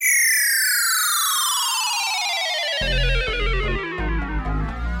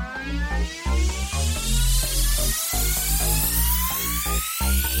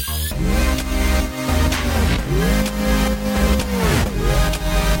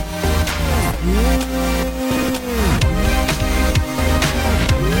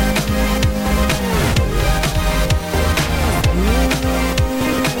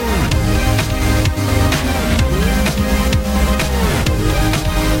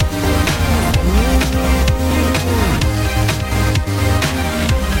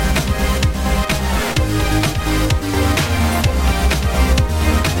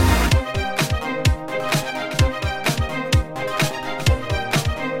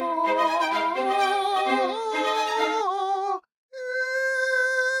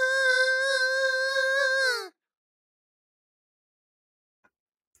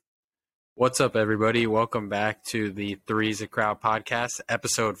What's up, everybody? Welcome back to the Three's a Crowd podcast,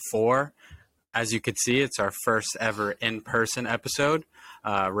 episode 4. As you can see, it's our first ever in-person episode.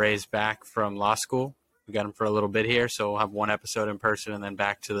 Ray's back from law school. We got him for a little bit here, so we'll have one episode in person and then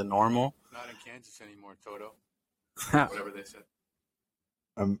back to the normal. Not in Kansas anymore, Toto. Whatever they said.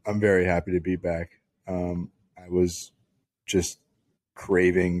 I'm very happy to be back. I was just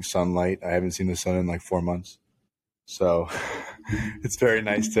craving sunlight. I haven't seen the sun in like 4 months. So it's very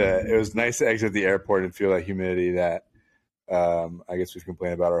nice it was nice to exit the airport and feel that humidity that I guess we've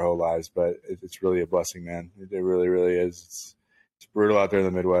complained about our whole lives, but it's really a blessing, man. It really, really is. It's brutal out there in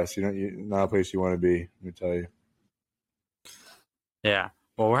the Midwest. Not a place you want to be, let me tell you. Yeah.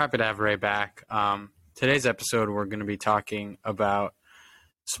 Well, we're happy to have Ray back. Today's episode, we're going to be talking about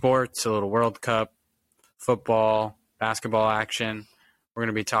sports, a little World Cup, football, basketball action. We're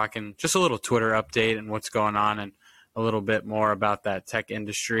going to be talking just a little Twitter update and what's going on and a little bit more about that tech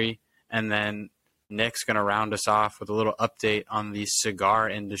industry. And then Nick's going to round us off with a little update on the cigar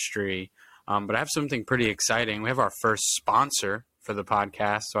industry. But I have something pretty exciting. We have our first sponsor for the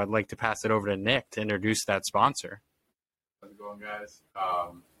podcast, so I'd like to pass it over to Nick to introduce that sponsor. How's it going, guys?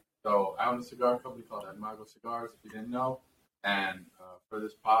 So I own a cigar company called Mago Cigars, if you didn't know. And for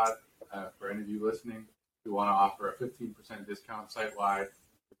this pod, for any of you listening, we want to offer a 15% discount site-wide.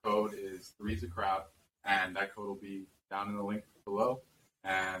 The code is Three's a Crowd, and that code will be down in the link below.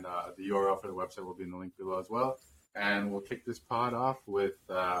 And the URL for the website will be in the link below as well. And we'll kick this pod off with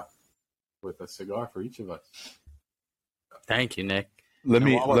a cigar for each of us. Thank you, Nick. Let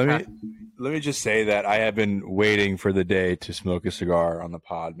me just say that I have been waiting for the day to smoke a cigar on the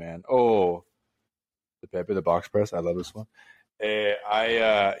pod, man. Oh, the Pepe, the box press. I love this one. Dude,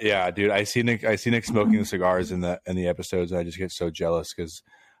 I see Nick smoking the cigars in the episodes, and I just get so jealous because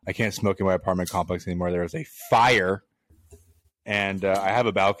I can't smoke in my apartment complex anymore. There is a fire, and I have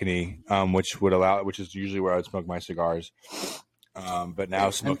a balcony, which is usually where I would smoke my cigars. But now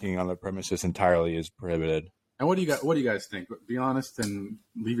smoking on the premises entirely is prohibited. And what do you guys think? Be honest and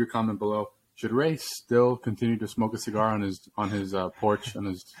leave your comment below. Should Ray still continue to smoke a cigar on his porch?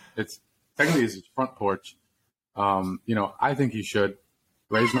 It's technically his front porch. I think he should.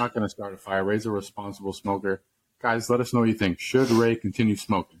 Ray's not going to start a fire. Ray's a responsible smoker. Guys, let us know what you think. Should Ray continue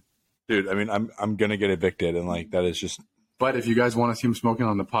smoking? Dude, I mean, I'm going to get evicted, and like that is just. But if you guys want to see him smoking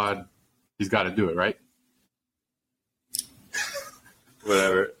on the pod, he's got to do it, right?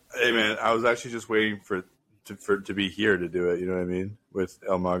 Whatever. Hey, man, I was actually just waiting to be here to do it. You know what I mean? With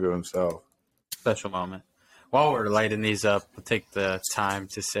El Mago himself. Special moment. While we're lighting these up, we'll take the time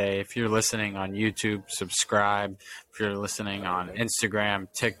to say, if you're listening on YouTube, subscribe. If you're listening on Instagram,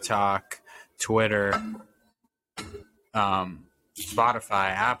 TikTok, Twitter, Spotify,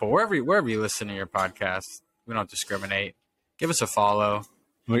 Apple, wherever you listen to your podcast, we don't discriminate. Give us a follow.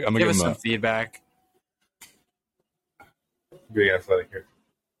 Give us some feedback. Big athletic here.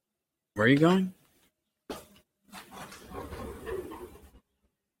 Where are you going? Give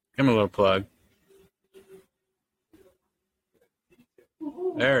him a little plug.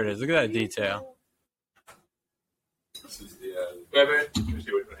 There it is. Look at that detail. This is the Let me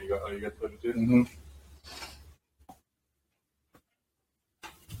see what you got. Oh, you got plugged in? Mm-hmm.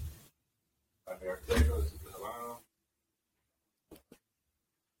 This is the Habano.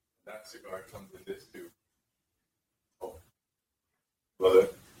 That cigar comes with this too. Oh, love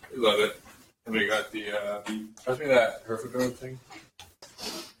it. Love it. And we got the pass me that Herfordone thing.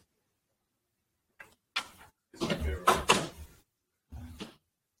 It's my favorite.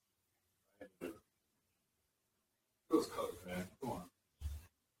 Those colors, man. Come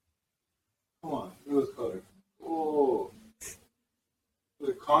on. Look at those colors. Oh.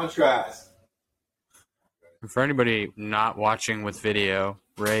 The contrast. For anybody not watching with video,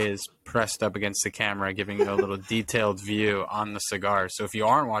 Ray is pressed up against the camera, giving you a little detailed view on the cigar. So if you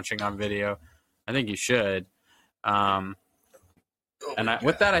aren't watching on video, I think you should. With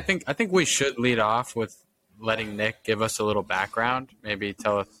that, I think we should lead off with letting Nick give us a little background, maybe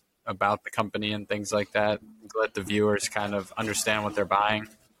tell us about the company and things like that. Let the viewers kind of understand what they're buying.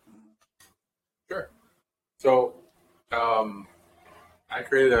 Sure. So, I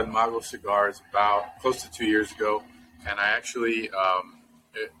created Mago Cigars about close to 2 years ago, and I actually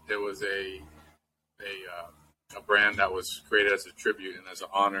it was a brand that was created as a tribute and as an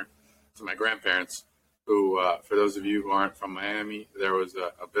honor to my grandparents. Who, for those of you who aren't from Miami, there was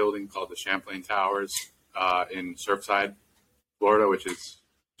a building called the Champlain Towers in Surfside, Florida, which is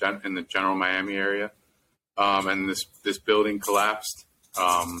in the general Miami area. And this building collapsed.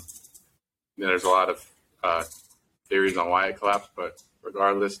 There's a lot of theories on why it collapsed, but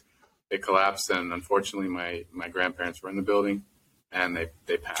regardless, it collapsed. And unfortunately, my grandparents were in the building. and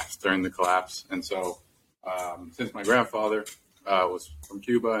they passed during the collapse. And so since my grandfather was from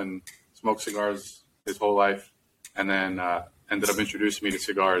Cuba and smoked cigars his whole life, and then ended up introducing me to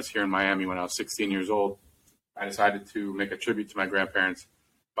cigars here in Miami when I was 16 years old, I decided to make a tribute to my grandparents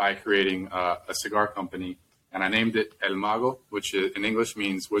by creating a cigar company. And I named it El Mago, which in English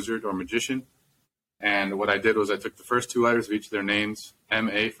means wizard or magician. And what I did was I took the first two letters of each of their names,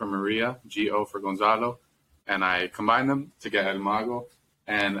 M-A for Maria, G-O for Gonzalo, and I combined them to get El Mago.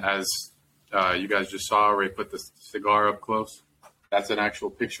 And as you guys just saw, Ray put the cigar up close. That's an actual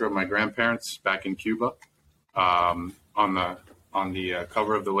picture of my grandparents back in Cuba on the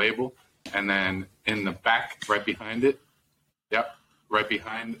cover of the label. And then in the back, right behind it, right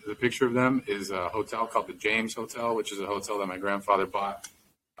behind the picture of them is a hotel called the James Hotel, which is a hotel that my grandfather bought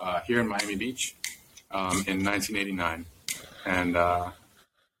here in Miami Beach in 1989. And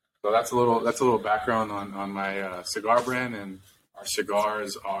so that's a little background on my cigar brand. And our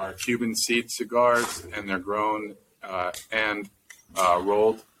cigars are Cuban seed cigars, and they're grown and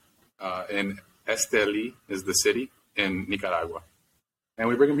rolled in Esteli is the city in Nicaragua. And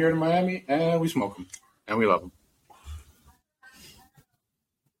we bring them here to Miami, and we smoke them, and we love them.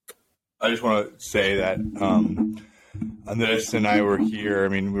 I just want to say that Andres and I were here. I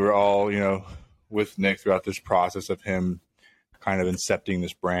mean, we were all, with Nick throughout this process of him kind of incepting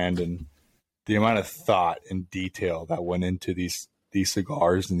this brand, and the amount of thought and detail that went into these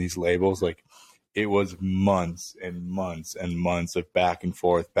cigars and these labels. Like, it was months and months and months of back and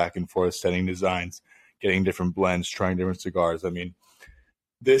forth, setting designs, getting different blends, trying different cigars. I mean,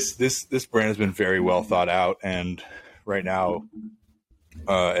 this brand has been very well thought out, and right now,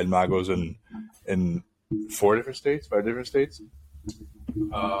 El Mago's in 5 different states.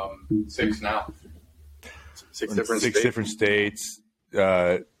 6 now. Six different states.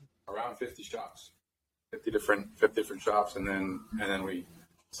 Around 50 shops, 50 different shops, and then we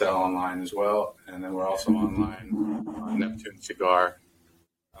sell online as well. And then we're also online on Neptune Cigar,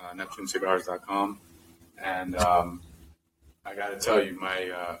 NeptuneCigars.com. And I got to tell you,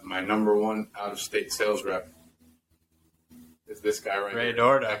 my number one out of state sales rep is this guy right Ray here.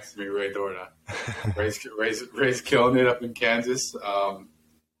 Dorda. Next to me, Ray Dorda. Ray's killing it up in Kansas.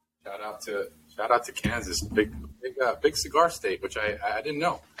 Shout out to Kansas, big cigar state, which I didn't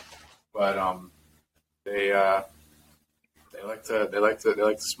know, but they like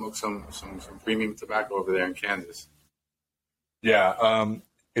to smoke some premium tobacco over there in Kansas. Yeah,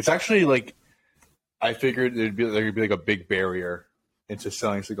 it's actually like, I figured there could be like a big barrier into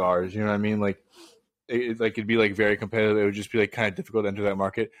selling cigars. You know what I mean? Like, it'd be like very competitive. It would just be like kind of difficult to enter that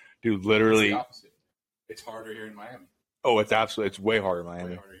market. Dude, literally, it's the opposite. It's harder here in Miami. Oh, it's way harder in Miami.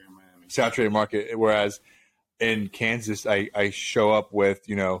 Way harder here in Miami. Saturated market. Whereas in Kansas, I show up with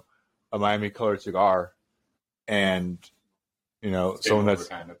a Miami colored cigar, and someone that's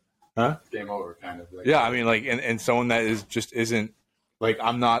kind of. Huh? Game over, kind of. Like, yeah, I mean, like, and someone that isn't like,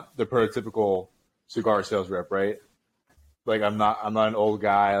 I'm not the prototypical cigar sales rep, right? Like, I'm not an old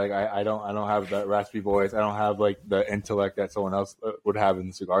guy. Like, I don't have that raspy voice. I don't have like the intellect that someone else would have in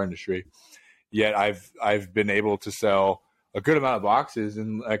the cigar industry. Yet I've been able to sell a good amount of boxes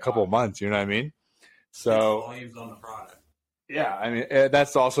in a couple of months. You know what I mean? So volumes on the product. Yeah, I mean,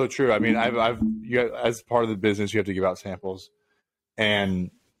 that's also true. I mean, as part of the business, you have to give out samples,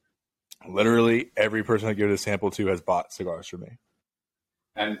 and literally every person I give a sample to has bought cigars from me.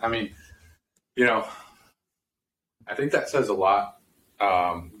 And I mean, I think that says a lot.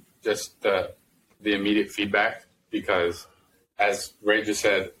 Just the immediate feedback, because as Ray just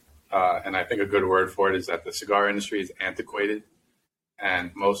said, and I think a good word for it is that the cigar industry is antiquated,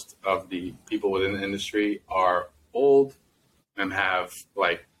 and most of the people within the industry are old and have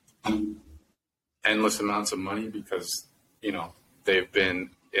like endless amounts of money because they've been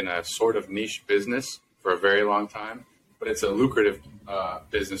in a sort of niche business for a very long time, but it's a lucrative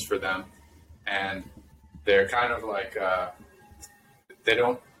business for them, and they're kind of like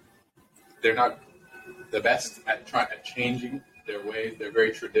they're not the best at changing their ways. They're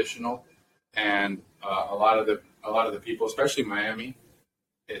very traditional, and a lot of the people, especially Miami,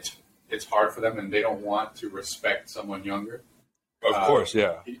 it's hard for them, and they don't want to respect someone younger. Of course,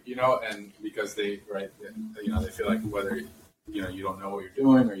 yeah. And because they feel like whether you don't know what you're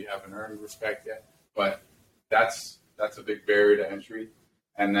doing or you haven't earned respect yet, but that's a big barrier to entry.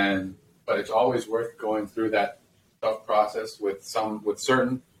 And then, but it's always worth going through that tough process with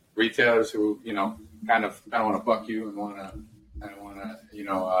certain retailers who kind of want to buck you and want to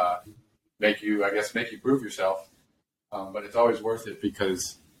make you prove yourself. But it's always worth it,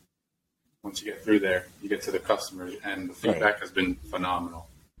 because once you get through there, you get to the customers, and the feedback has been phenomenal.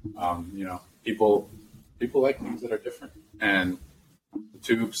 People like things that are different, and the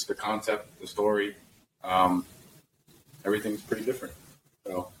tubes, the concept, the story, everything's pretty different.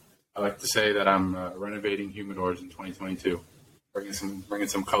 So I like to say that I'm renovating humidors in 2022, bringing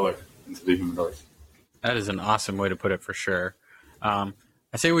some color into the humidors. That is an awesome way to put it for sure. I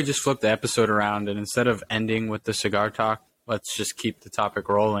say we just flip the episode around, and instead of ending with the cigar talk, let's just keep the topic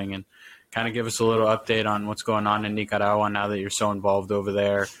rolling and kind of give us a little update on what's going on in Nicaragua now that you're so involved over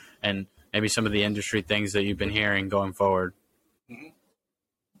there, and maybe some of the industry things that you've been hearing going forward. Mm-hmm.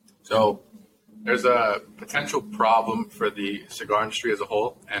 So there's a potential problem for the cigar industry as a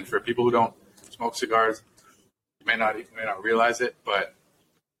whole, and for people who don't smoke cigars, you may not realize it, but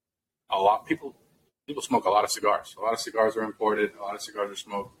people smoke a lot of cigars. A lot of cigars are imported. A lot of cigars are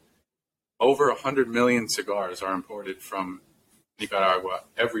smoked. Over 100 million cigars are imported from Nicaragua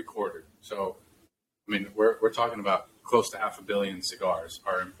every quarter. So, I mean, we're talking about close to 500 million cigars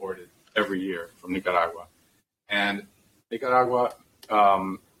are imported every year from Nicaragua. And Nicaragua,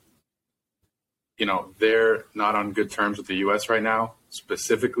 they're not on good terms with the U.S. right now,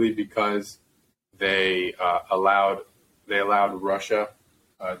 specifically because they allowed Russia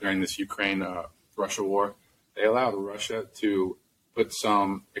during this Ukraine-Russia war. They allowed Russia to put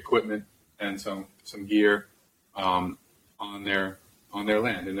some equipment and some gear on their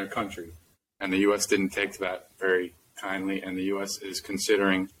land in their country, and the U.S. didn't take to that very kindly. And the U.S. is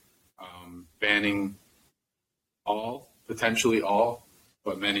considering banning potentially all,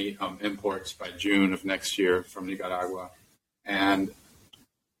 but many imports by June of next year from Nicaragua, and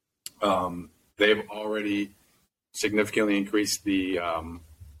they've already significantly increased the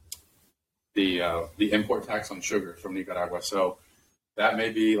import tax on sugar from Nicaragua. So that may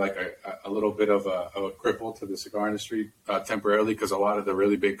be like a little bit of a cripple to the cigar industry temporarily, because a lot of the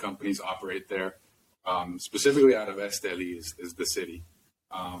really big companies operate there, specifically out of Esteli is the city.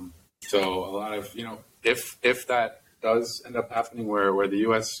 So a lot of, if that does end up happening where the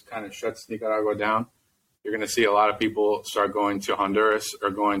U.S. kind of shuts Nicaragua down, you're going to see a lot of people start going to Honduras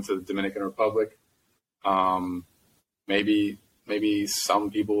or going to the Dominican Republic. Maybe some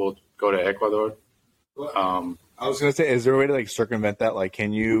people will go to Ecuador. I was going to say, is there a way to circumvent that? Like,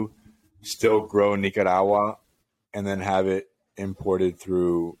 can you still grow in Nicaragua and then have it imported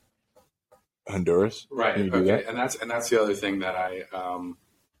through Honduras? Right. Can you do that? And that's the other thing that I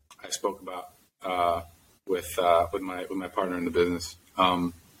spoke about with my partner in the business.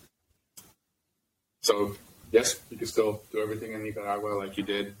 So yes, you can still do everything in Nicaragua like you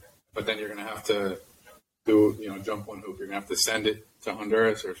did, but then you're going to have to jump one hoop. You're going to have to send it to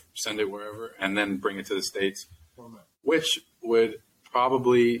Honduras or send it wherever, and then bring it to the States, which would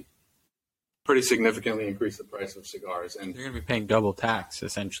probably pretty significantly increase the price of cigars. And you're going to be paying double tax,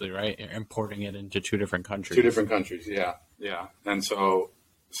 essentially, right? You're importing it into two different countries. Yeah. And so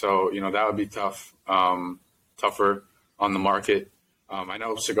that would be tougher on the market. I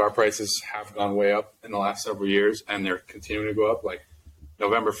know cigar prices have gone way up in the last several years, and they're continuing to go up. Like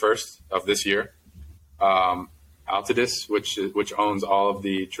November 1st of this year, Altadis, which owns all of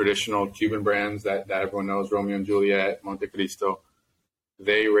the traditional Cuban brands that everyone knows, Romeo and Juliet, Montecristo,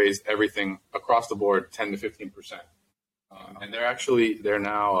 they raised everything across the board 10 to 15%. And they're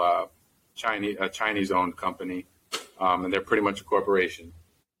now a Chinese-owned company, and they're pretty much a corporation.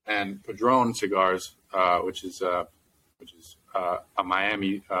 And Padron Cigars, which is a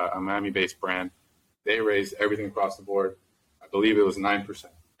Miami-based brand, they raised everything across the board. I believe it was 9%,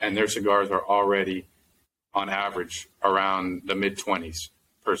 and their cigars are already, on average, around the mid-20s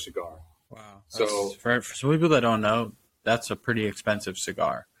per cigar. Wow! So for some people that don't know, that's a pretty expensive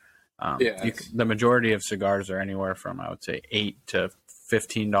cigar. The majority of cigars are anywhere from, I would say, $8 to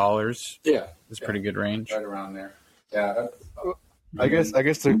 $15. Yeah, it's a pretty good range. Right around there. Yeah. I guess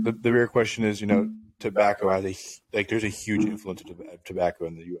the real question is, tobacco has there's a huge influence of tobacco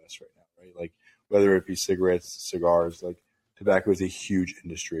in the U.S. right now, right? Like whether it be cigarettes, cigars, like tobacco is a huge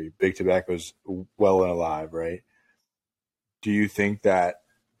industry. Big tobacco is well and alive, right? Do you think that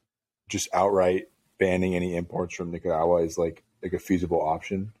just outright banning any imports from Nicaragua is like a feasible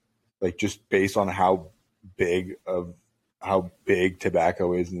option? Like just based on how big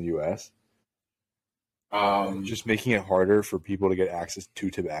tobacco is in the U.S.? Just making it harder for people to get access to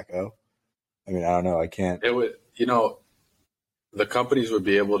tobacco. I mean, I don't know. I can't. It would, the companies would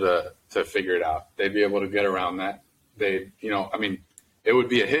be able to figure it out. They'd be able to get around that. It would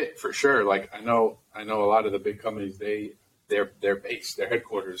be a hit for sure. Like I know a lot of the big companies, their base, their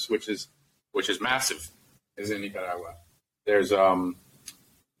headquarters, which is massive, is in Nicaragua. There's the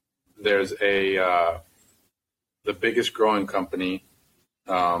biggest growing company,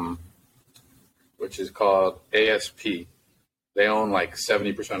 which is called ASP. They own like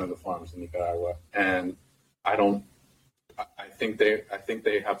 70% of the farms in Nicaragua, and I don't I think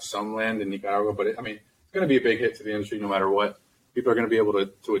they have some land in Nicaragua, but it's going to be a big hit to the industry no matter what. People are going to be able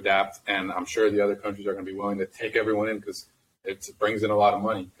to adapt, and I'm sure the other countries are going to be willing to take everyone in because it brings in a lot of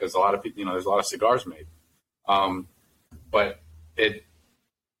money because a lot of people, there's a lot of cigars made. But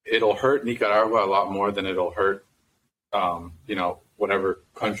it'll hurt Nicaragua a lot more than it'll hurt, whatever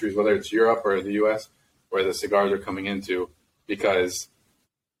countries, whether it's Europe or the U.S., where the cigars are coming into, because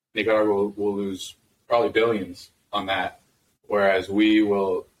Nicaragua will lose probably billions on that, whereas we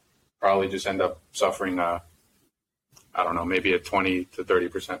will probably just end up suffering maybe a 20 to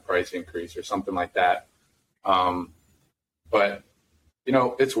 30% price increase or something like that. But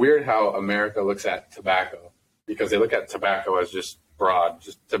it's weird how America looks at tobacco, because they look at tobacco as just broad,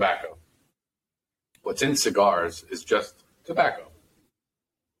 just tobacco. What's in cigars is just tobacco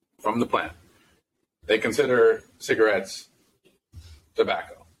from the plant. They consider cigarettes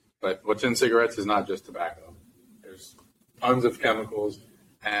tobacco, but what's in cigarettes is not just tobacco. There's tons of chemicals,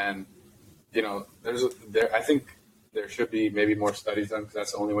 and I think there should be maybe more studies done, because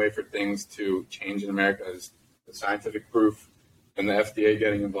that's the only way for things to change in America is the scientific proof and the FDA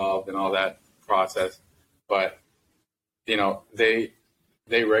getting involved and all that process. But they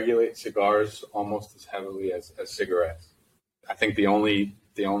regulate cigars almost as heavily as cigarettes. I think the only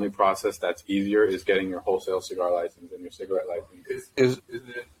process that's easier is getting your wholesale cigar license and your cigarette license.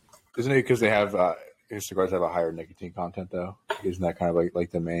 Isn't it because they have cigars have a higher nicotine content though? Isn't that kind of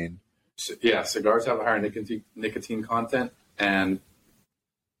like the main? Yeah, cigars have a higher nicotine content,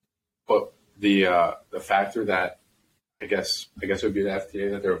 but the factor that I guess it would be the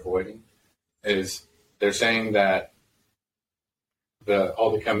FDA that they're avoiding is they're saying that all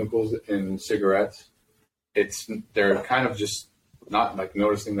the chemicals in cigarettes, they're kind of just not like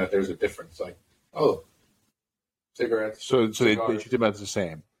noticing that there's a difference. Like, cigarettes. So they treat them as the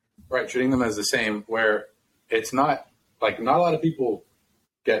same. Right, treating them as the same, where it's not like not a lot of people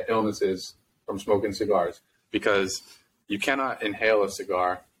get illnesses from smoking cigars because you cannot inhale a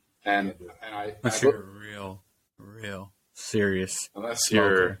cigar. Unless you're a real serious unless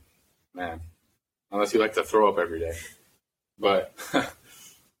smoker. Unless you like to throw up every day. But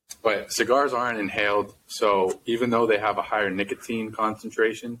cigars aren't inhaled, so even though they have a higher nicotine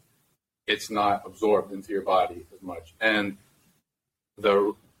concentration, it's not absorbed into your body as much. And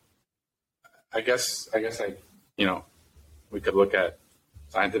I guess we could look at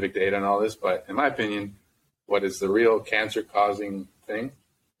scientific data and all this, but in my opinion, what is the real cancer-causing thing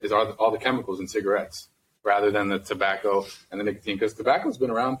is all the chemicals in cigarettes, rather than the tobacco and the nicotine, because tobacco's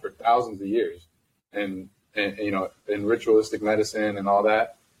been around for thousands of years, and in ritualistic medicine and all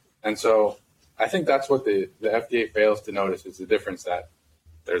that. And so I think that's what the FDA fails to notice, is the difference that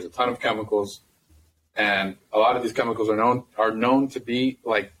there's a ton of chemicals, and a lot of these chemicals are known to be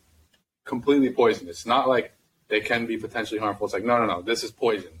like completely poisonous. Not like they can be potentially harmful. It's like, no, this is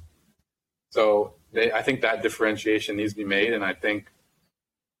poison. So I think that differentiation needs to be made, and I think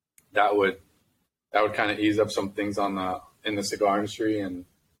that would kind of ease up some things in the cigar industry. And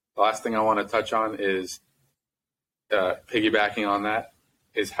the last thing I want to touch on is piggybacking on that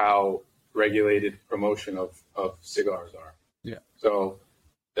is how regulated promotion of cigars are. Yeah. So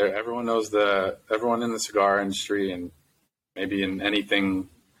everyone knows everyone in the cigar industry, and maybe in anything,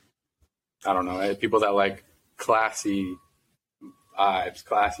 I don't know, people that like classy vibes,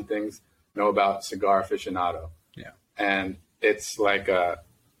 classy things, know about cigar aficionado. Yeah. And it's like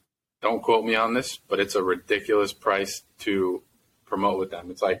don't quote me on this, but it's a ridiculous price to promote with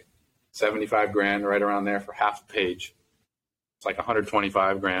them. It's like $75,000 right around there for half a page. It's like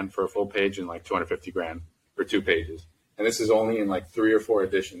 $125,000 for a full page, and like $250,000 for 2 pages. And this is only in like 3 or 4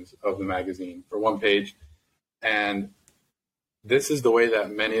 editions of the magazine for 1 page. And this is the way that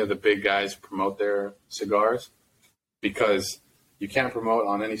many of the big guys promote their cigars, because you can't promote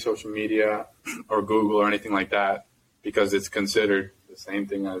on any social media or Google or anything like that, because it's considered the same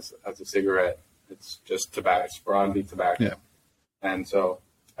thing as a cigarette. It's just tobacco. It's broadly tobacco. Yeah. And so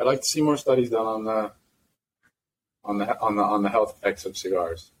I'd like to see more studies done on the health effects of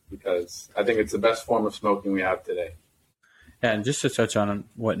cigars, because I think it's the best form of smoking we have today. Yeah, and just to touch on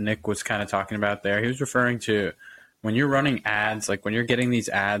what Nick was kind of talking about there, he was referring to when you're running ads, like when you're getting these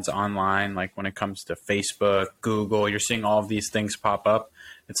ads online, like when it comes to Facebook, Google, you're seeing all of these things pop up.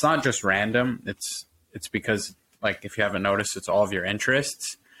 It's not just random. It's because, like, if you haven't noticed, it's all of your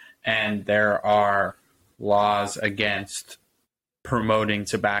interests. And there are laws against promoting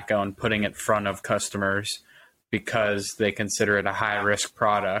tobacco and putting it in front of customers because they consider it a high-risk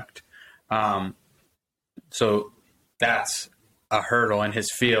product. So that's a hurdle in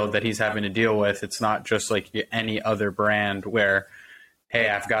his field that he's having to deal with. It's not just like any other brand where, hey,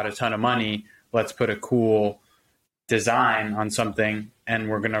 I've got a ton of money, let's put a cool design on something and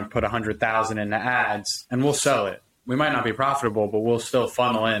we're going to put 100,000 into ads and we'll sell it. We might not be profitable, but we'll still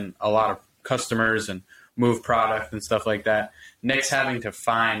funnel in a lot of customers and move product and stuff like that. Nick's having to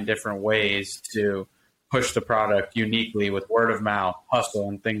find different ways to push the product uniquely with word of mouth, hustle,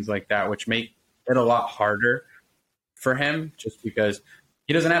 and things like that, which make it a lot harder for him just because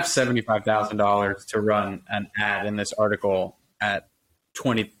he doesn't have $75,000 to run an ad in this article at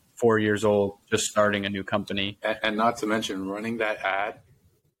 24 years old, just starting a new company. And not to mention, running that ad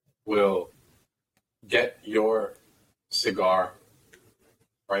will get your cigar,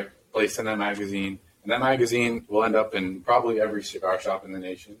 right, placed in that magazine. And that magazine will end up in probably every cigar shop in the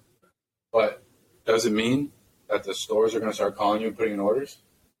nation. But does it mean that the stores are going to start calling you and putting in orders?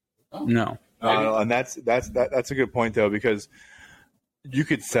 No. And that's a good point, though, because you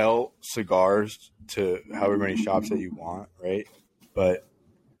could sell cigars to however many shops that you want, right? But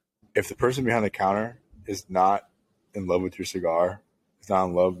if the person behind the counter is not in love with your cigar, is not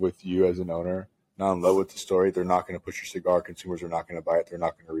in love with you as an owner, not in love with the story, they're not going to push your cigar. Consumers are not going to buy it. They're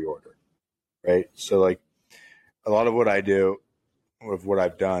not going to reorder, right? So, like, a lot of what I do, of what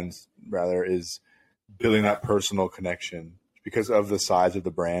I've done, rather, is building that personal connection because of the size of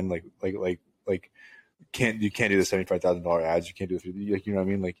the brand. Like you can't do the $75,000 ads. You can't do the, like, you know what I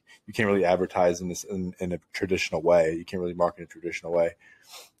mean? Like, you can't really advertise in this in a traditional way. You can't really market in a traditional way.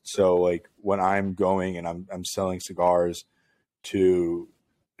 So, like, when I'm going and I'm selling cigars to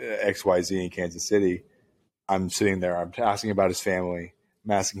XYZ in Kansas City, I'm sitting there. I'm asking about his family.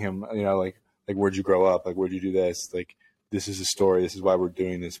 I'm asking him, like where'd you grow up? Like, where'd you do this? Like, this is a story. This is why we're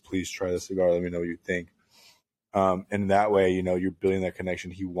doing this. Please try the cigar. Let me know what you think. And that way, you're building that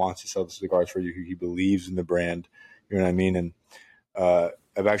connection. He wants to sell the cigars for you. He believes in the brand. You know what I mean? And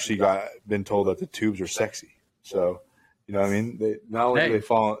I've actually been told that the tubes are sexy. So, you know what I mean? Not only do they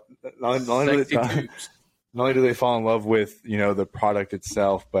fall in love with, the product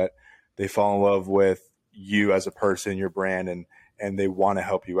itself, but they fall in love with you as a person, your brand, and they want to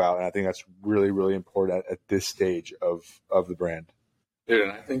help you out. And I think that's really, really important at this stage of the brand. Dude,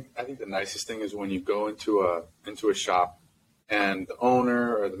 and I think the nicest thing is when you go into a shop and the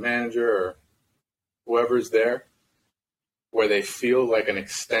owner or the manager or whoever's there, where they feel like an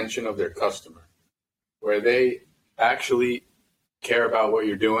extension of their customer, where they actually care about what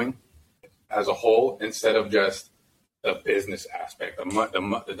you're doing as a whole instead of just the business aspect,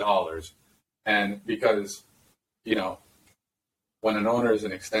 the dollars. And because, when an owner is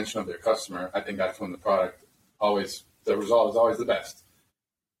an extension of their customer, I think that's when the result is always the best.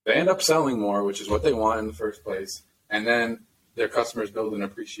 They end up selling more, which is what they want in the first place. And then their customers build an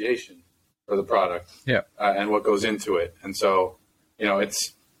appreciation for the product and what goes into it. And so,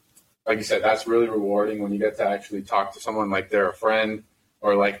 it's, like you said, that's really rewarding when you get to actually talk to someone like they're a friend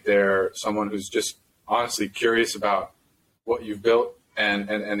or like they're someone who's just honestly curious about what you've built and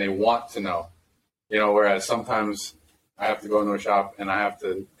they want to know. Whereas sometimes I have to go into a shop and I have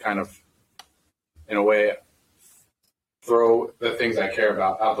to kind of, in a way, throw the things I care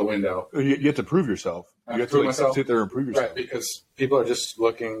about out the window. You have to prove yourself. You have to sit there and prove yourself. Right, because people are just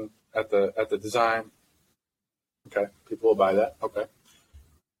looking at the design. Okay, people will buy that. Okay,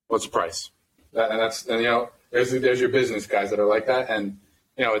 what's the price? There's your business guys that are like that, and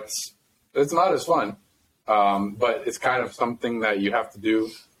it's not as fun, but it's kind of something that you have to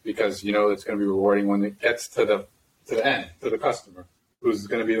do because it's going to be rewarding when it gets to the end, to the customer, who's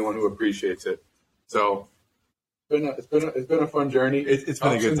going to be the one who appreciates it. So. It's been a fun journey. It's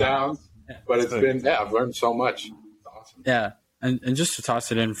been a good time. But I've learned so much. It's awesome. Yeah. And just to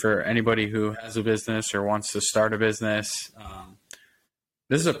toss it in for anybody who has a business or wants to start a business,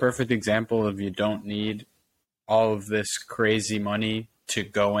 this is a perfect example of you don't need all of this crazy money to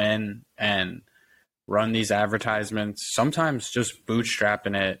go in and run these advertisements. Sometimes just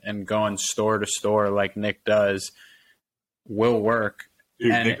bootstrapping it and going store to store like Nick does will work.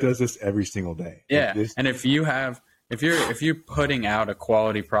 Dude, Nick does this every single day. Yeah, and if you're putting out a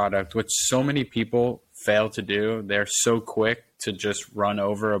quality product, which so many people fail to do, they're so quick to just run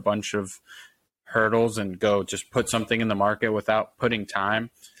over a bunch of hurdles and go just put something in the market without putting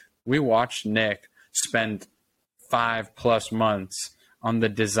time. We watched Nick spend 5+ months on the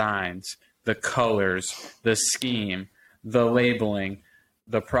designs, the colors, the scheme, the labeling,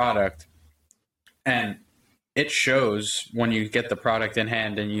 the product, and it shows when you get the product in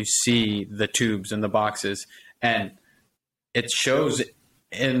hand and you see the tubes and the boxes, and it shows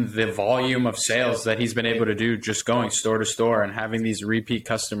in the volume of sales that he's been able to do just going store to store and having these repeat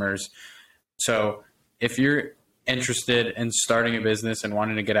customers. So if you're interested in starting a business and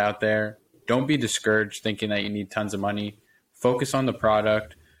wanting to get out there, don't be discouraged thinking that you need tons of money. Focus on the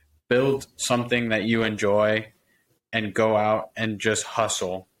product, build something that you enjoy, and go out and just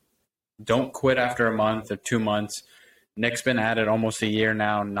hustle. Don't quit after a month or 2 months. Nick's been at it almost a year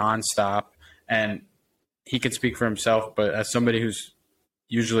now, nonstop, and he can speak for himself, but as somebody who's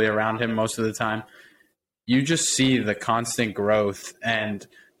usually around him most of the time, you just see the constant growth and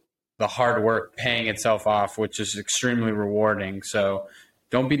the hard work paying itself off, which is extremely rewarding. So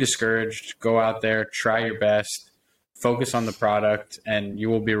don't be discouraged. Go out there, try your best, focus on the product, and you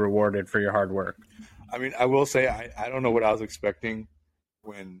will be rewarded for your hard work. I mean, I will say I don't know what I was expecting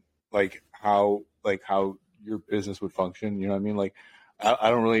when how your business would function. You know what I mean? Like I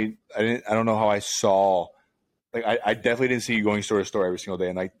don't know how I saw. Like I definitely didn't see you going store to store every single day,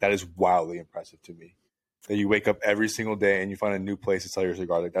 and like that is wildly impressive to me. That you wake up every single day and you find a new place to sell your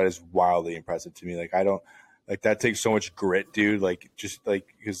cigar. Like that is wildly impressive to me. Like I don't like that takes so much grit, dude. Like just like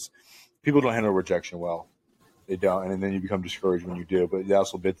because people don't handle rejection well, they don't, and then you become discouraged when you do. But it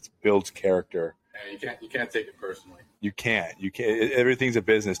also builds character. Yeah, you can't take it personally. You can't. Everything's a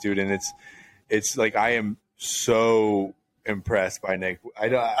business, dude, and it's like I am so impressed by Nick. I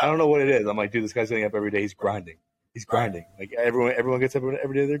don't know what it is. I'm like, dude, this guy's getting up every day. He's grinding. Like everyone gets up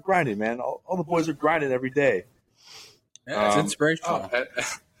every day. They're grinding, man. All the boys are grinding every day. Yeah, it's inspirational.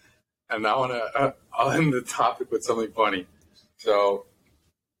 And I'll end the topic with something funny. So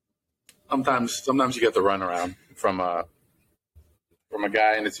sometimes you get the runaround from a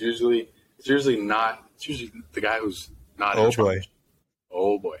guy, and it's usually the guy who's not in charge.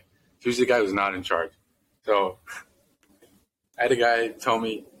 Oh boy. It's usually the guy who's not in charge. So I had a guy tell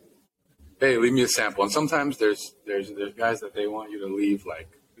me, hey, leave me a sample. And sometimes there's guys that they want you to leave like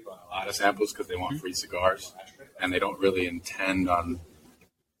a lot of samples because they want free cigars, and they don't really intend on,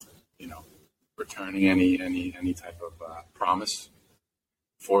 returning any type of promise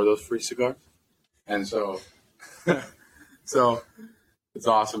for those free cigars. And so it's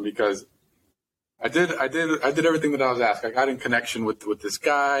awesome because I did everything that I was asked. I got in connection with this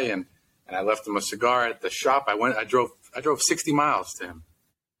guy, and I left him a cigar at the shop. I drove 60 miles to him,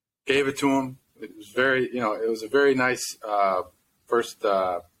 gave it to him. It was it was a very nice first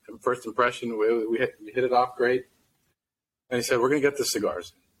impression. We hit it off great. And he said, we're going to get the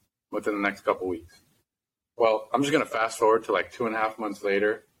cigars within the next couple weeks. Well, I'm just going to fast forward to like 2.5 months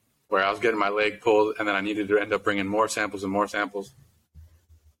later, where I was getting my leg pulled, and then I needed to end up bringing more samples and more samples.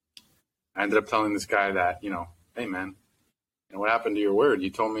 I ended up telling this guy that, hey, man, what happened to your word? You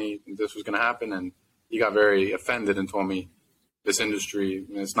told me this was going to happen, and he got very offended and told me this industry,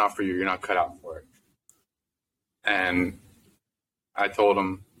 it's not for you. You're not cut out for it. And I told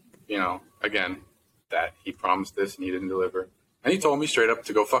him, again, that he promised this and he didn't deliver. And he told me straight up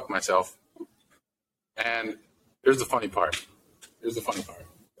to go fuck myself. And here's the funny part.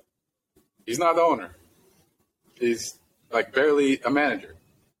 He's not the owner. He's like barely a manager.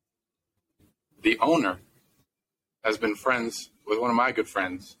 The owner has been friends with one of my good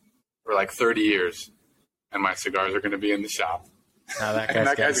friends for like 30 years, and my cigars are going to be in the shop. Now that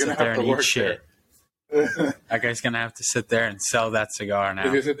guy's got to sit there and eat shit. That guy's going to have to sit there and sell that cigar now.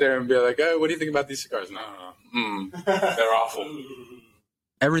 He's going to sit there and be like, oh, what do you think about these cigars? No. They're awful.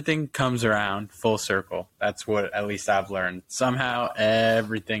 Everything comes around full circle. That's what at least I've learned. Somehow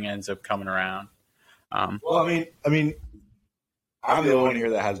everything ends up coming around. Well, I mean, I'm the only one here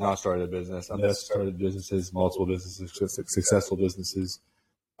that has not started a business. I've started businesses, multiple businesses, successful businesses.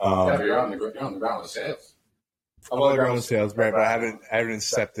 You're on the ground with sales. I'm on the ground with sales, right? But I haven't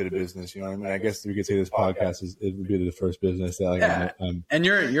accepted a business. You know what I mean? I guess we could say this podcast it would be the first business that and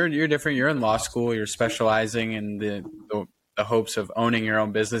you're different. You're in law school. You're specializing in the hopes of owning your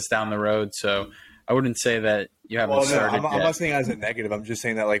own business down the road. So I wouldn't say that you haven't started. I'm not saying as a negative. I'm just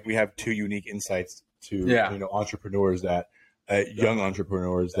saying that like we have two unique insights to entrepreneurs that young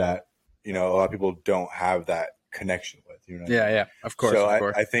entrepreneurs that a lot of people don't have that connection with. Of course. So of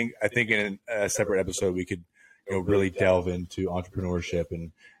course. I think in a separate episode we could really delve into entrepreneurship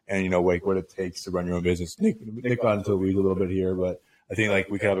and like what it takes to run your own business. Nick got into the weeds a little bit here, but I think like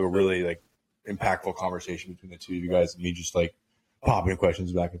we could have a really like impactful conversation between the two of you guys and me just like popping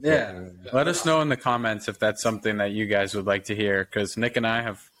questions back and forth. Let us know in the comments if that's something that you guys would like to hear, because Nick and I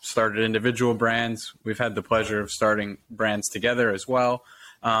have started individual brands. We've had the pleasure of starting brands together as well.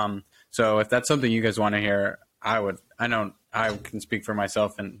 So if that's something you guys want to hear, I know I can speak for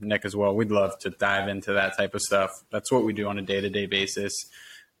myself and Nick as well. We'd love to dive into that type of stuff. That's what we do on a day-to-day basis.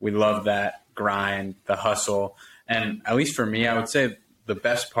 We love that grind, the hustle. And at least for me, I would say the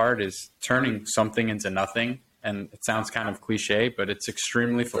best part is turning something into nothing. And it sounds kind of cliche, but it's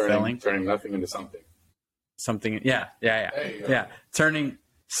extremely fulfilling. Turning nothing into something. Turning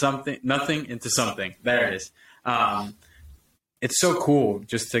nothing into something. There it is. It's so cool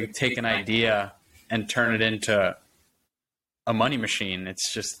just to take an idea and turn it into a money machine.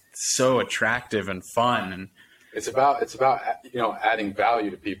 It's just so attractive and fun. And it's about adding value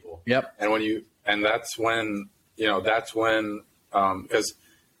to people. Yep. And that's when because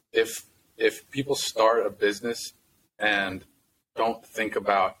if people start a business and don't think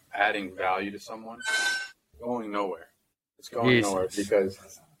about adding value to someone, it's going nowhere. It's going nowhere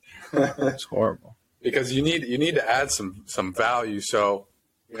because it's horrible. Because you need to add some value. So,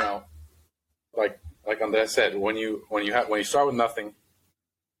 like I said, when you start with nothing,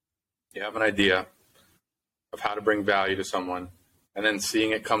 you have an idea of how to bring value to someone, and then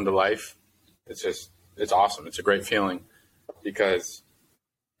seeing it come to life, it's awesome. It's a great feeling because,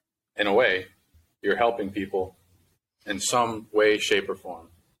 in a way, you're helping people in some way, shape, or form,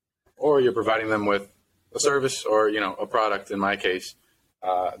 or you're providing them with a service or a product. In my case,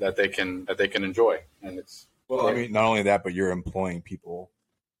 that they can enjoy, and it's I mean, not only that, but you're employing people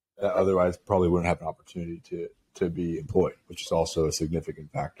that otherwise probably wouldn't have an opportunity to be employed, which is also a significant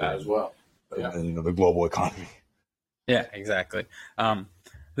factor as well. And the global economy. Yeah, exactly. I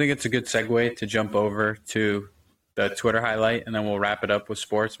think it's a good segue to jump over to the Twitter highlight, and then we'll wrap it up with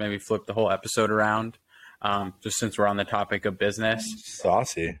sports. Maybe flip the whole episode around, just since we're on the topic of business.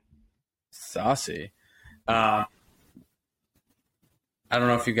 Saucy. I don't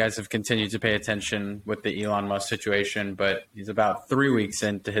know if you guys have continued to pay attention with the Elon Musk situation, but he's about 3 weeks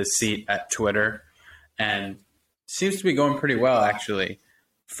into his seat at Twitter, and seems to be going pretty well, actually.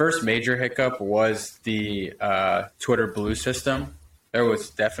 First major hiccup was the Twitter Blue system. There was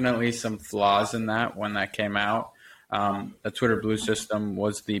definitely some flaws in that when that came out. The Twitter Blue system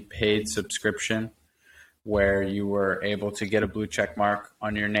was the paid subscription where you were able to get a blue check mark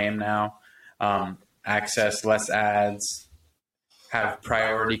on your name now, access less ads, have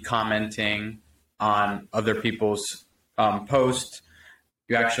priority commenting on other people's posts.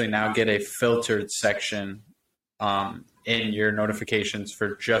 You actually now get a filtered section in your notifications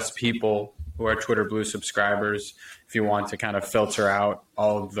for just people who are Twitter Blue subscribers if you want to kind of filter out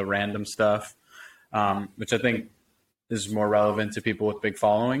all of the random stuff, which I think is more relevant to people with big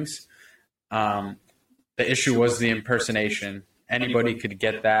followings. The issue was the impersonation. Anybody could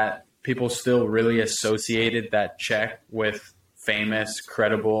get that. People still really associated that check with famous,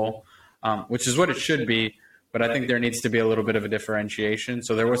 credible, which is what it should be. But I think there needs to be a little bit of a differentiation.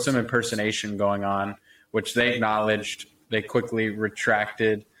 So there was some impersonation going on, which they acknowledged. They quickly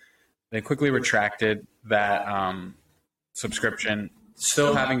retracted that subscription.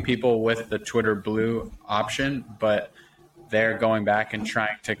 Still having people with the Twitter Blue option, but they're going back and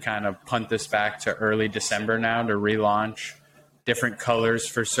trying to kind of punt this back to early December now to relaunch different colors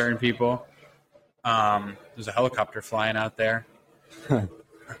for certain people. There's a helicopter flying out there.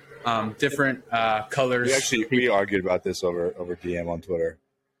 Different colors. We argued about this over DM on Twitter.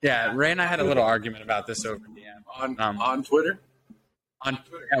 Yeah, Ray and I had a little argument about this over DM on Twitter. On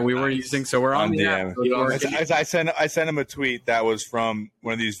Twitter, yeah, we were using. So we're on DM. I sent him a tweet that was from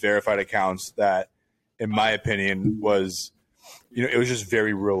one of these verified accounts that, in my opinion, was, it was just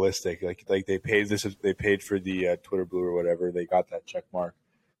very realistic. Like they paid for the Twitter Blue or whatever. They got that check mark,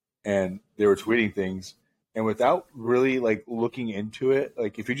 and they were tweeting things, and without really looking into it,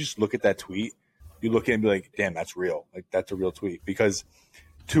 if you just look at that tweet, you look at it and be like, damn, that's real. That's a real tweet. Because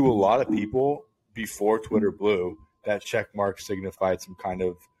to a lot of people before Twitter Blue, that check mark signified some kind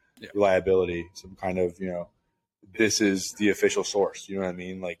of reliability, some kind of, this is the official source. You know what I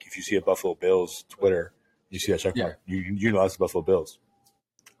mean? If you see a Buffalo Bills Twitter, you see that check mark, you know that's the Buffalo Bills.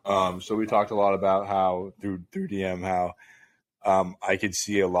 So we talked a lot about how through DM, how I could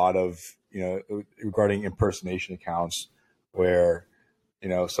see a lot of, regarding impersonation accounts where,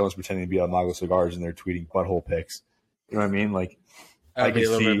 someone's pretending to be on Mago Cigars and they're tweeting butthole pics. You know what I mean? That'd be a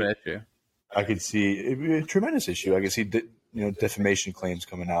little bit of an issue. I could see it'd be a tremendous issue. I could see, defamation claims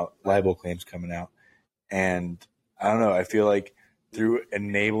coming out, libel claims coming out. And I don't know. I feel like through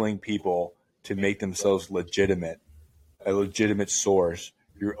enabling people to make themselves legitimate, a legitimate source,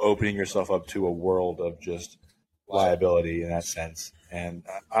 you're opening yourself up to a world of just liability in that sense. And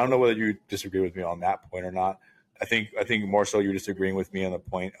I don't know whether you disagree with me on that point or not. I think more so you're disagreeing with me on the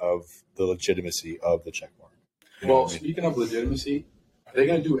point of the legitimacy of the checkmark. Well, speaking of legitimacy, are they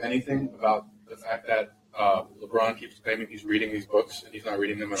going to do anything about the fact that LeBron keeps claiming he's reading these books and he's not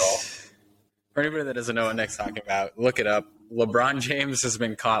reading them at all? For anybody that doesn't know what Nick's talking about, look it up. LeBron James has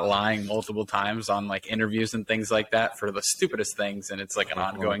been caught lying multiple times on interviews and things like that for the stupidest things, and it's an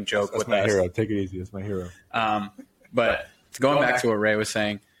ongoing joke with us. That's my hero. Take it easy. That's my hero. But going back to what Ray was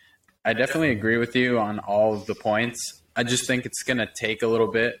saying, I definitely agree with you on all of the points. I just think it's going to take a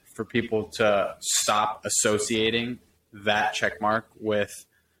little bit for people to stop associating that check mark with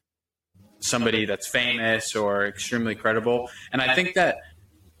somebody that's famous or extremely credible. And I think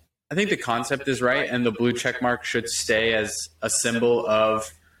the concept is right, and the blue check mark should stay as a symbol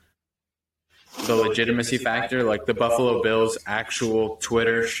of the legitimacy factor. Like the Buffalo Bills' actual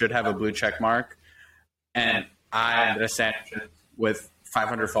Twitter should have a blue check mark, and I, Andres Sanchez, with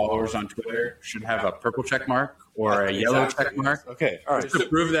 500 followers on Twitter, should have a purple check mark or a yellow check mark. Okay, all right. To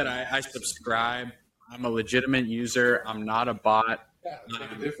prove that I subscribe, I'm a legitimate user, I'm not a bot. Yeah,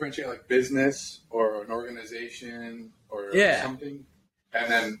 like differentiate like business or an organization or something,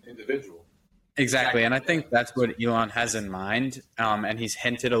 and then individual. Exactly, and I think that's what Elon has in mind, and he's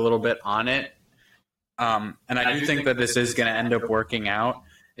hinted a little bit on it. And I do think that this is going to end up working out.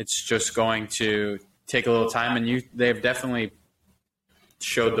 It's just going to take a little time, and they've definitely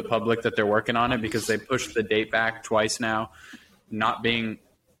showed the public that they're working on it, because they pushed the date back twice now, not being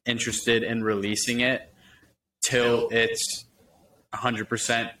interested in releasing it till it's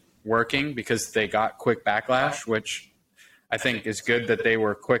 100% working, because they got quick backlash, which I think is good that they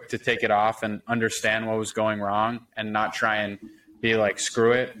were quick to take it off and understand what was going wrong and not try and be like,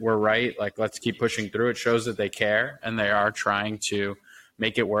 screw it, we're right, like let's keep pushing through. It shows that they care and they are trying to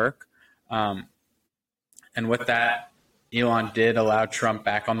make it work. And with that, Elon did allow Trump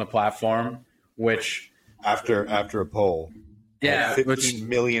back on the platform, which After a poll, 15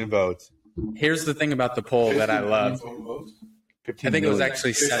 million votes. Here's the thing about the poll that I love. I think it was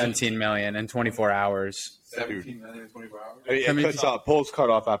actually 17 million in 24 hours. 17 million in 24 hours? Polls cut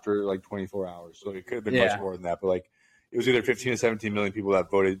off after like 24 hours, so it could have been much more than that. But like, it was either 15 to 17 million people that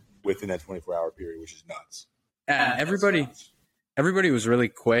voted within that 24-hour period, which is nuts. And everybody was really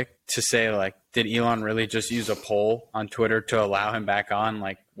quick to say, like, did Elon really just use a poll on Twitter to allow him back on?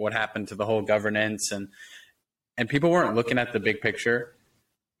 Like, what happened to the whole governance? And people weren't looking at the big picture.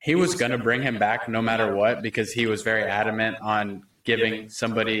 He was going to bring him back no matter what, because he was very adamant on giving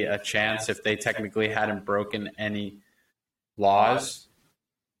somebody a chance if they technically hadn't broken any laws.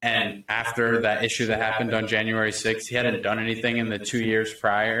 And after that issue that happened on January 6th, he hadn't done anything in the 2 years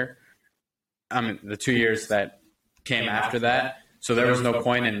prior. The 2 years that came after that. So there was no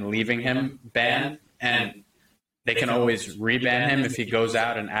point in leaving him banned. And they can always reban him if he goes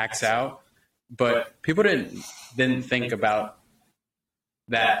out and acts out. But people didn't think about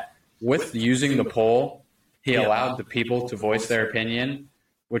that. With using the poll, he allowed the people to voice their opinion,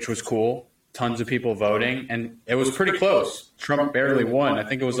 which was cool. Tons of people voting, and it was pretty close. Trump barely won. I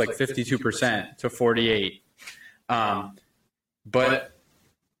think it was like 52% to 48. But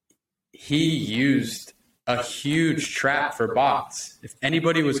he used a huge trap for bots. If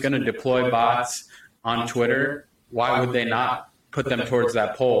anybody was going to deploy bots on Twitter, why would they not put them towards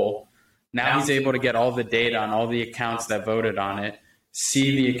that poll? Now he's able to get all the data on all the accounts that voted on it,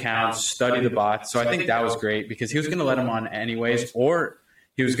 see the accounts, study the bots. So I think that was great, because he was going to let them on anyways, or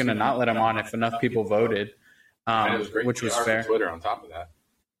he was going to not let him on if enough people voted, which was fair. Twitter on top of that.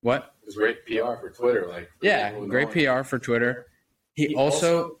 What? It was great PR for Twitter. Great PR for Twitter. He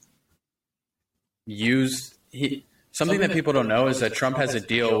also used something that people don't know is that Trump has a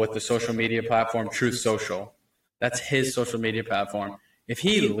deal with the social media platform Truth Social. That's his social media platform. If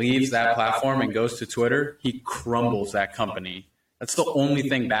he leaves that platform and goes to Twitter, he crumbles that company. That's the only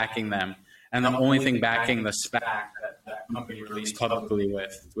thing backing them, and the only thing backing the SPAC that company released publicly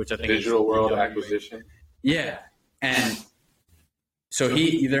with, which I think Digital World Acquisition. Yeah. And so he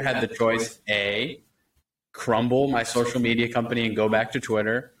either had the choice, A, crumble my social media company and go back to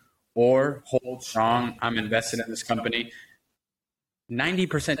Twitter, or hold strong, I'm invested in this company.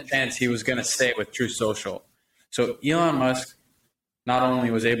 90% chance he was going to stay with Truth Social. So Elon Musk not only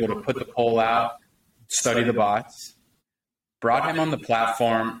was able to put the poll out, study the bots, brought him on the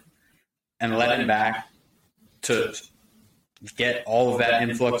platform, and let him back to get all of that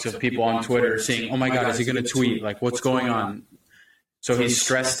influx of people on Twitter seeing, oh my God, is he going to tweet? Like, what's going on? So he's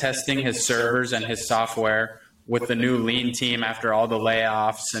stress testing his servers and his software with the new lean team after all the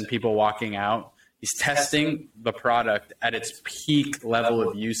layoffs and people walking out. He's testing the product at its peak level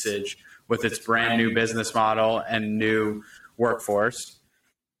of usage with its brand new business model and new workforce.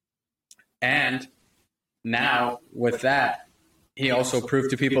 And now with that, he also proved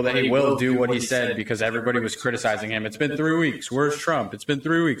to people that he will do what he said, because everybody was criticizing him. It's been 3 weeks. Where's Trump? It's been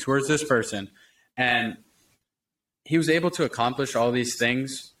 3 weeks. Where's this person? And he was able to accomplish all these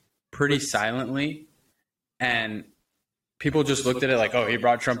things pretty silently. And people just looked at it like, oh, he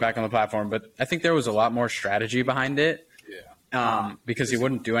brought Trump back on the platform. But I think there was a lot more strategy behind it, because he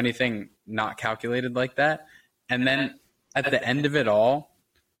wouldn't do anything not calculated like that. And then at the end of it all,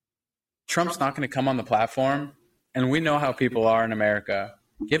 Trump's not going to come on the platform. And we know how people are in America.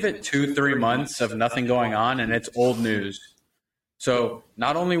 Give it 2-3 months of nothing going on, and it's old news. So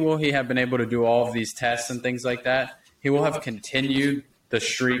not only will he have been able to do all of these tests and things like that, he will have continued the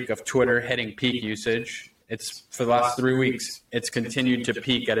streak of Twitter hitting peak usage. It's for the last 3 weeks. It's continued to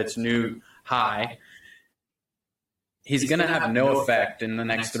peak at its new high. He's going to have no effect in the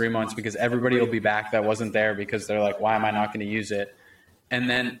next 3 months because everybody will be back that wasn't there because they're like, why am I not going to use it? And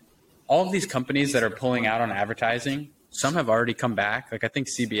then all of these companies that are pulling out on advertising, some have already come back. Like I think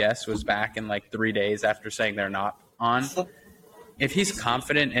CBS was back in like 3 days after saying they're not on. If he's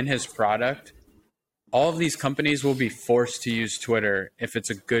confident in his product, all of these companies will be forced to use Twitter if it's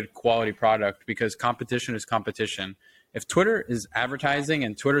a good quality product because competition is competition. If Twitter is advertising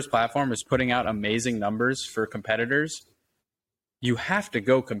and Twitter's platform is putting out amazing numbers for competitors, you have to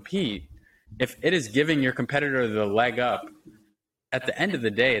go compete. If it is giving your competitor the leg up, at the end of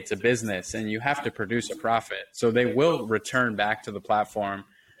the day, it's a business and you have to produce a profit. So they will return back to the platform.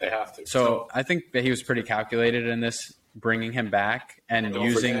 They have to. So I think that he was pretty calculated in this, bringing him back and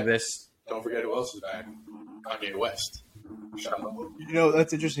using this. Don't forget who else is back. Kanye West.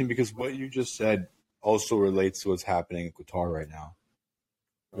 That's interesting because what you just said also relates to what's happening in Qatar right now,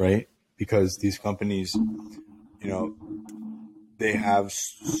 right? Because these companies, they have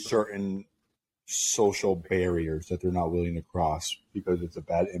certain social barriers that they're not willing to cross because it's a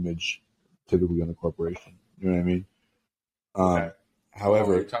bad image typically on a corporation. You know what I mean? Okay.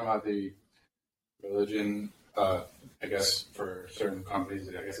 However, you're talking about the religion, I guess for certain companies,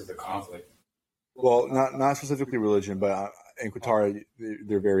 I guess it's a conflict. Well, not specifically religion, but in Qatar,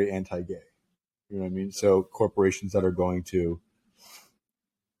 they're very anti-gay. You know what I mean? So corporations that are going to,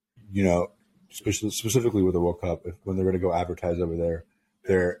 specifically with the World Cup, when they're going to go advertise over there,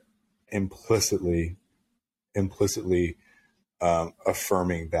 they're implicitly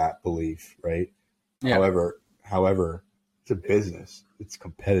affirming that belief, right? Yeah. However, it's a business. It's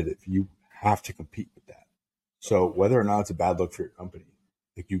competitive. You have to compete with that. So whether or not it's a bad look for your company,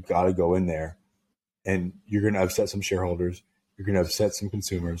 like you got to go in there, and you're going to upset some shareholders. You're going to upset some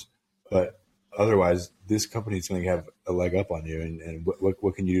consumers, but otherwise, this company is going to have a leg up on you. And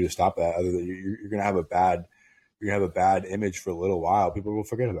what can you do to stop that? Other than you're going to have a bad image for a little while. People will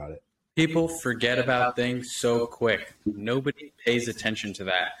forget about it. People forget about things so quick. Nobody pays attention to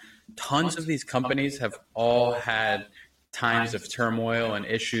that. Tons of these companies have all had times of turmoil and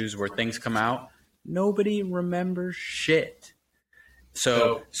issues where things come out. Nobody remembers shit.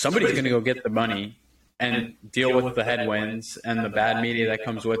 So somebody's going to go get the money and deal with the headwinds and the bad media that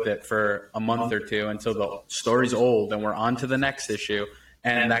comes with it for a month or two until the story's old and we're on to the next issue.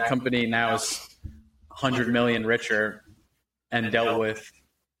 And that company now is 100 million richer and dealt with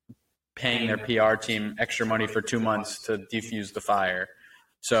paying their PR team extra money for 2 months to defuse the fire.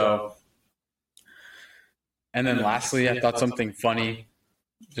 So, and then lastly, I thought something funny,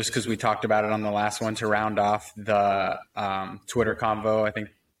 just because we talked about it on the last one to round off the Twitter convo, I think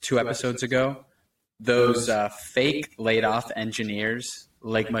 2 episodes ago. Those fake laid-off engineers,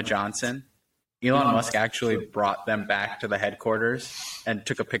 Ligma Johnson, Elon Musk actually brought them back to the headquarters and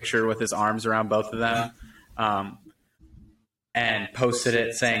took a picture with his arms around both of them and posted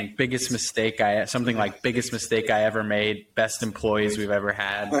it saying, biggest mistake I ever made, best employees we've ever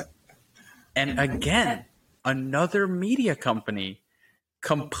had. And again, another media company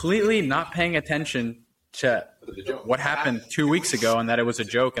completely not paying attention to what happened 2 weeks ago and that it was a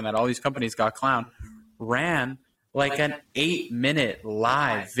joke and that all these companies got clowned, ran like an 8-minute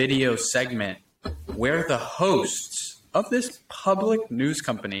live video segment where the hosts of this public news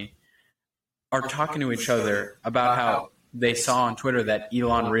company are talking to each other about how they saw on Twitter that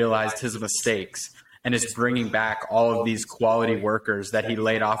Elon realized his mistakes and is bringing back all of these quality workers that he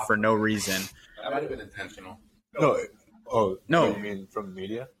laid off for no reason. That might have been intentional. No. You mean from the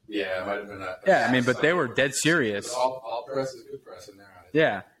media? Yeah, it might have been that. Yeah, I mean, but they were dead serious. All press is good press in there.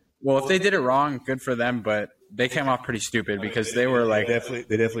 Yeah. Well, if they did it wrong, good for them, but they came off pretty stupid because they were like... They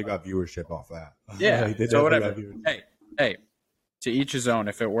definitely got viewership off that. Yeah, so whatever. Hey, to each his own.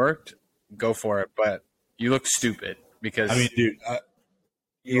 If it worked, go for it, but you look stupid because... I mean, dude,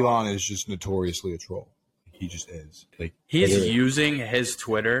 Elon is just notoriously a troll. He just is. He's using his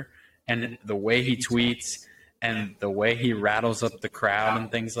Twitter and the way he tweets and the way he rattles up the crowd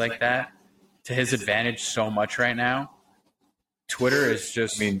and things like that to his advantage so much right now. Twitter is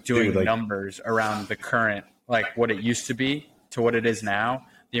just doing numbers around the current, like what it used to be to what it is now.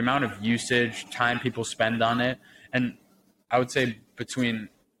 The amount of usage, time people spend on it. And I would say between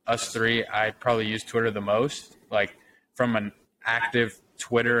us three, I probably use Twitter the most, like from an active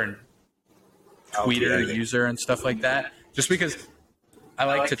Twitter and tweeter user and stuff like that. Just because I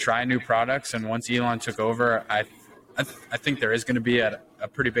like to try new products. And once Elon took over, I think there is going to be a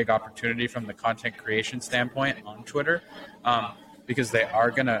pretty big opportunity from the content creation standpoint on Twitter. because they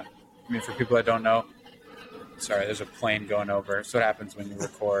are going to, I mean, for people that don't know, sorry, there's a plane going over. That's what happens when you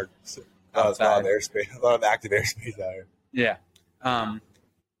record outside. A lot of active airspace out here. Yeah.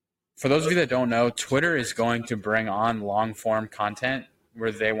 For those of you that don't know, Twitter is going to bring on long-form content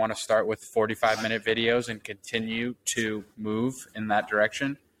where they want to start with 45-minute videos and continue to move in that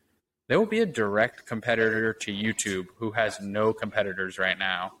direction. They will be a direct competitor to YouTube, who has no competitors right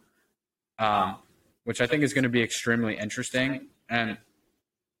now, which I think is going to be extremely interesting. And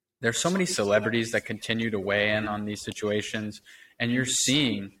there's so many celebrities that continue to weigh in on these situations, and you're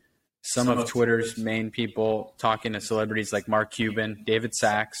seeing some of Twitter's main people talking to celebrities like Mark Cuban. David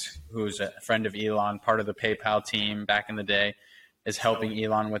Sachs, who's a friend of Elon, part of the PayPal team back in the day, is helping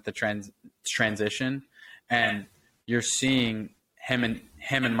Elon with the transition. And you're seeing him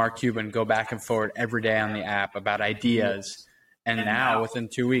and Mark Cuban go back and forward every day on the app about ideas. And now, within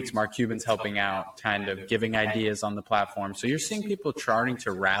 2 weeks, Mark Cuban's helping out, kind of giving ideas on the platform. So you're seeing people starting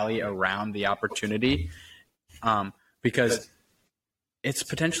to rally around the opportunity because it's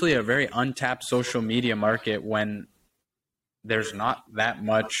potentially a very untapped social media market when there's not that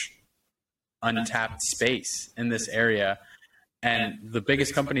much untapped space in this area. And the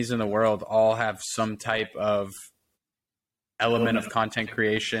biggest companies in the world all have some type of element of content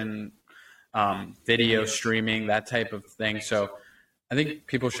creation, video streaming, that type of thing. So I think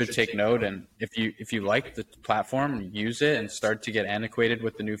people should take note, and if you like the platform, use it and start to get antiquated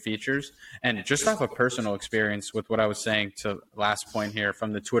with the new features. And just off of personal experience with what I was saying to last point here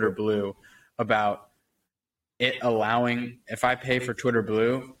from the Twitter Blue about it allowing, if I pay for Twitter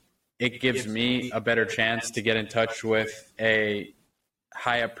Blue, it gives me a better chance to get in touch with a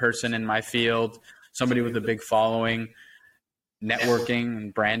high up person in my field, somebody with a big following, networking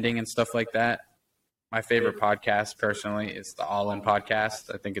and branding and stuff like that. My favorite podcast, personally, is the All In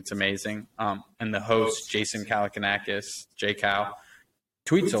podcast. I think it's amazing. And the host, Jason Kalakanakis, J-Cal,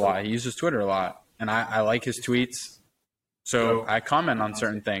 tweets a lot. He uses Twitter a lot. And I like his tweets. So I comment on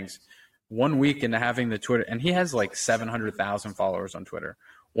certain things. 1 week into having the Twitter, and he has like 700,000 followers on Twitter.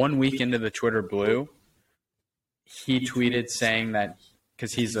 1 week into the Twitter Blue, he tweeted saying that,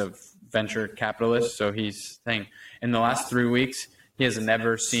 because he's a venture capitalist, so he's saying in the last 3 weeks, he has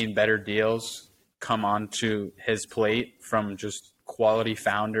never seen better deals come onto his plate from just quality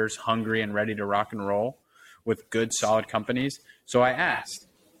founders hungry and ready to rock and roll with good, solid companies. So I asked,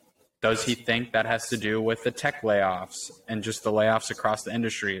 does he think that has to do with the tech layoffs and just the layoffs across the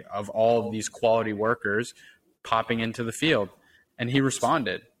industry of all of these quality workers popping into the field? And he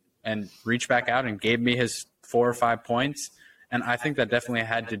responded and reached back out and gave me his 4 or 5 points. And I think that definitely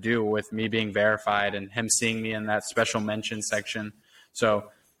had to do with me being verified and him seeing me in that special mention section. So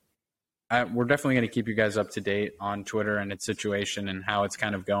we're definitely going to keep you guys up to date on Twitter and its situation and how it's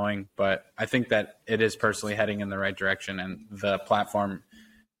kind of going. But I think that it is personally heading in the right direction. And the platform,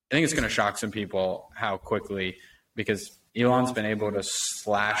 I think it's going to shock some people how quickly, because Elon's been able to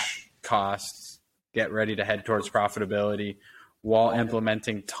slash costs, get ready to head towards profitability while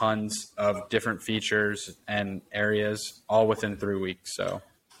implementing tons of different features and areas all within 3 weeks. So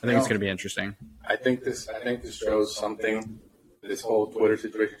I think it's going to be interesting. I think this shows something. This whole Twitter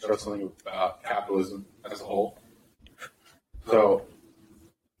situation shows something about capitalism as a whole. So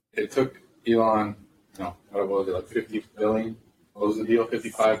it took Elon, what was it, like 50 billion? What was the deal?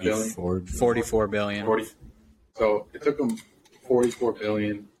 55 billion? 44 billion. So it took him 44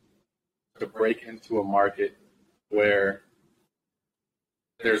 billion to break into a market where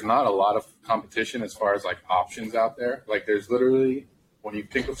there's not a lot of competition as far as like options out there. Like there's literally, when you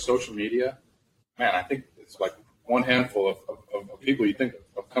think of social media, man, I think it's like one handful of people you think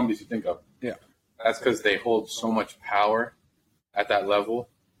of companies you think of. Yeah. That's because they hold so much power at that level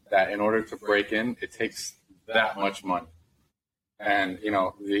that in order to break in, it takes that much money. And,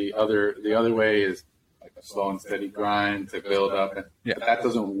 the other way is like a slow and steady grind to build up. And that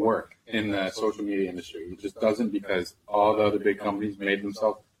doesn't work in the social media industry. It just doesn't, because all the other big companies made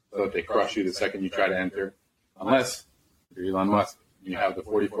themselves so that they crush you the second you try to enter. Unless you're Elon Musk, you have the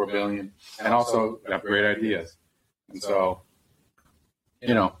 44 billion, and also you have great ideas. And so,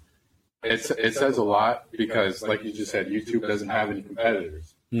 it says a lot because, like you just said, YouTube doesn't have any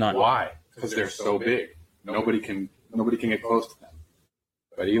competitors. None. Why? Because they're so big. Nobody can get close to them.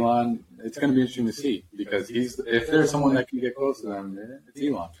 But Elon, it's going to be interesting to see, because if there's someone that can get close to them, it's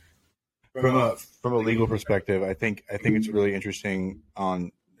Elon. From a legal perspective, I think it's really interesting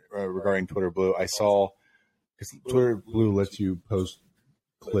on regarding Twitter Blue. I saw, because Twitter Blue lets you post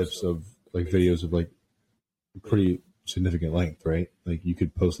clips of like videos of like pretty significant length, right? Like you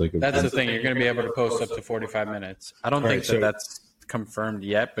could post like that's the thing. You're going to be able to post up to 45 minutes. I don't think that's confirmed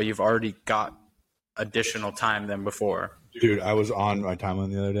yet, but you've already got additional time than before. Dude, I was on my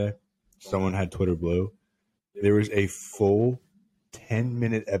timeline the other day. Someone had Twitter Blue. There was a full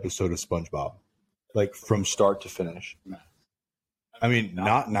 10-minute episode of SpongeBob, like from start to finish. I mean,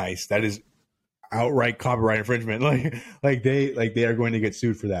 not nice. That is outright copyright infringement. Like they are going to get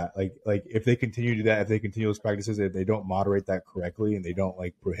sued for that. Like if they continue to do that, if they continue those practices, if they don't moderate that correctly and they don't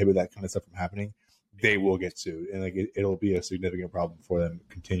like prohibit that kind of stuff from happening, they will get sued, and like it'll be a significant problem for them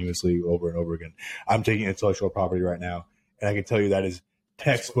continuously over and over again. I'm taking intellectual property right now, and I can tell you that is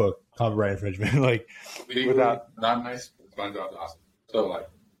textbook copyright infringement. Like without not nice, SpongeBob's awesome. So like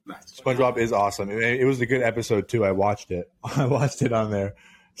nice. SpongeBob is awesome. It was a good episode too. I watched it. I watched it on there,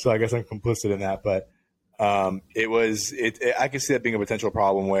 so I guess I'm complicit in that. But it was it. I can see that being a potential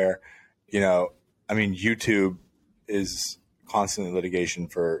problem where, I mean, YouTube is constantly litigation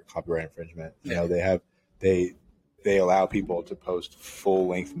for copyright infringement. They allow people to post full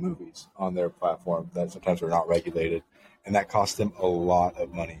length movies on their platform that sometimes are not regulated, and that costs them a lot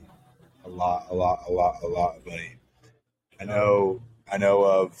of money, a lot of money. I know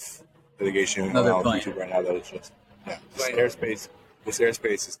of litigation going on with YouTube right now that it's just this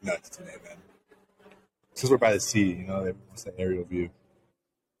airspace is nuts today, man. Since we're by the sea, it's an aerial view.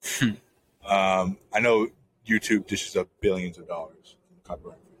 I know YouTube dishes up billions of dollars in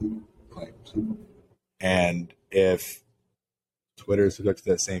copyright claims. And if Twitter is subject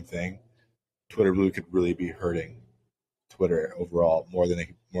to that same thing, Twitter Blue could really be hurting Twitter overall more than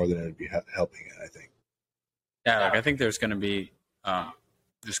it would be helping it, I think. Yeah, I think there's going to be,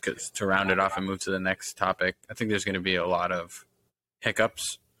 just to round it off and move to the next topic, I think there's going to be a lot of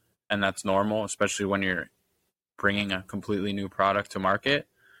hiccups, and that's normal, especially when you're bringing a completely new product to market.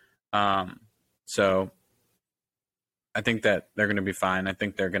 So I think that they're going to be fine. I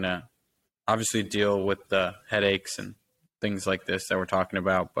think they're going to obviously deal with the headaches and things like this that we're talking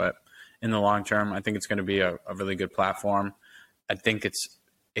about. But in the long term, I think it's going to be a really good platform. I think it's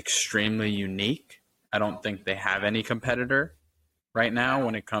extremely unique. I don't think they have any competitor right now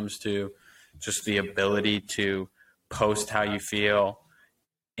when it comes to just the ability to post how you feel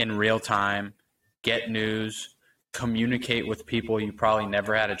in real time, get news, communicate with people you probably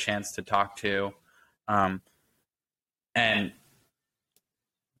never had a chance to talk to, and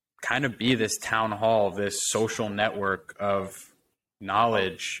kind of be this town hall, this social network of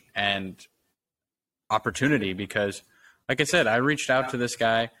knowledge and opportunity. Because, like I said, I reached out to this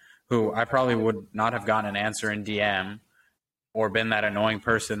guy who I probably would not have gotten an answer in DM or been that annoying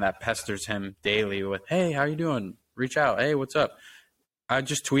person that pesters him daily with, hey, how you doing? Reach out. Hey, what's up? I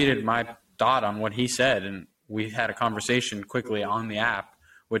just tweeted my thought on what he said, and we had a conversation quickly on the app,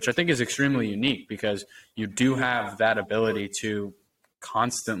 which I think is extremely unique because you do have that ability to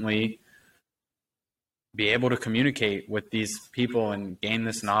constantly be able to communicate with these people and gain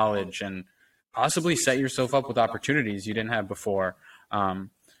this knowledge and possibly set yourself up with opportunities you didn't have before.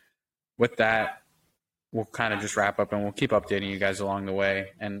 With that, we'll kind of just wrap up and we'll keep updating you guys along the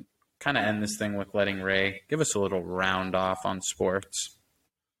way and kind of end this thing with letting Ray give us a little round off on sports.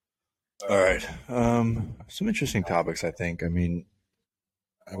 All right. Some interesting topics, I think. I mean,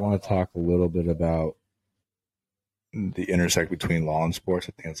 I want to talk a little bit about the intersect between law and sports.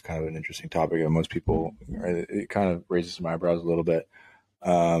 I think that's kind of an interesting topic. And most people, it kind of raises some eyebrows a little bit.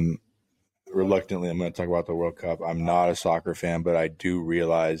 Reluctantly, I'm going to talk about the World Cup. I'm not a soccer fan, but I do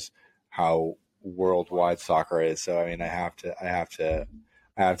realize how worldwide soccer is. So, I mean, I have to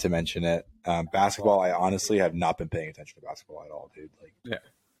mention it. Basketball, I honestly have not been paying attention to basketball at all, dude. Yeah.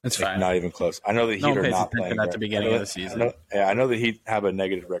 That's fine. Not even close. I know the Heat are not playing at the beginning of the season. I know the Heat have a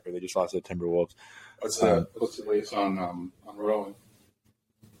negative record. They just lost to the Timberwolves. What's the latest on rowing?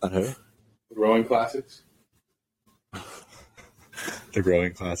 On who? The rowing classics. The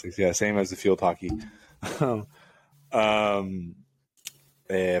rowing classics, yeah, same as the field hockey.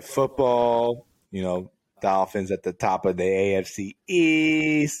 Football, Dolphins at the top of the AFC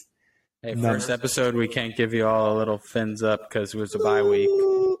East. Hey, first episode, we can't give you all a little fins up because it was a bye week.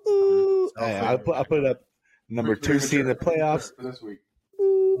 I'll put it up. Number 2 seed in the playoffs for this week.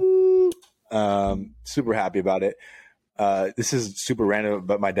 Super happy about it. This is super random,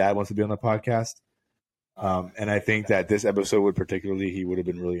 but my dad wants to be on the podcast. And I think that this episode he would have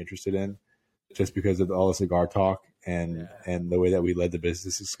been really interested in just because of all the cigar talk and the way that we led the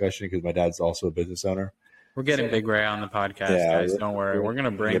business discussion, because my dad's also a business owner. We're getting Big Ray on the podcast, guys. Don't worry. We're going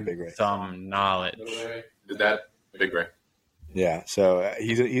to bring some knowledge. Is that Big Ray? Yeah. So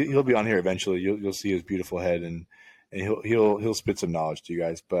he'll be on here eventually. You'll see his beautiful head and he'll spit some knowledge to you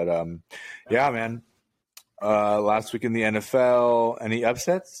guys. But yeah, man. Last week in the NFL, any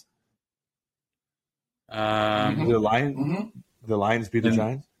upsets? The Lions beat the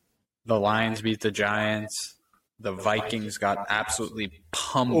Giants. The Lions beat the Giants. the Vikings got absolutely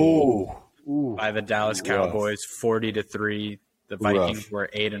pummeled by the Dallas Cowboys, 40-3. The Vikings were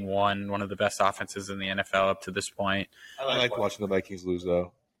 8-1, one of the best offenses in the NFL up to this point. I like watching the Vikings lose,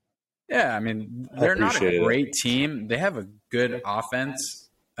 though. Yeah, I mean, they're not a great team. They have a good offense.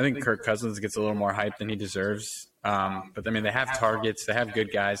 I think Kirk Cousins gets a little more hype than he deserves. But, I mean, they have targets. They have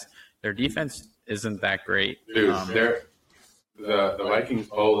good guys. Their defense isn't that great. Dude, the Vikings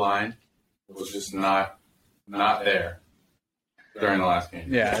O-line was just not there during the last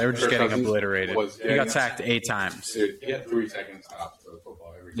game. Yeah, they were just getting Cousins obliterated. He got sacked 8 times. Dude, he had 3-second stops for the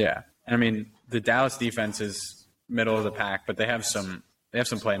football every time. Yeah, and I mean the Dallas defense is middle of the pack, but they have some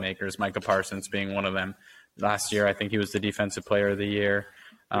playmakers. Micah Parsons being one of them. Last year, I think he was the defensive player of the year.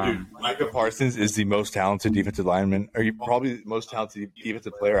 Dude, Micah Parsons is the most talented defensive lineman, or probably the most talented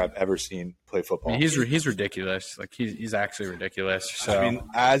defensive player I've ever seen play football. I mean, he's ridiculous. Like he's actually ridiculous. So I mean,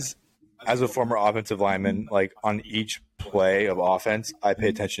 as a former offensive lineman, like on each play of offense, I pay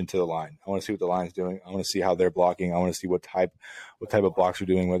attention to the line. I want to see what the line's doing. I want to see how they're blocking. I want to see what type of blocks they're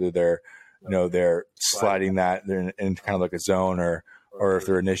doing, whether they're sliding that they're in kind of like a zone or if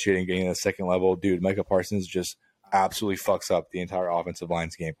they're initiating getting a second level. Dude, Micah Parsons just absolutely fucks up the entire offensive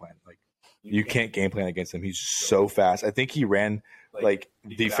line's game plan. Like you can't game plan against him. He's so fast. I think he ran like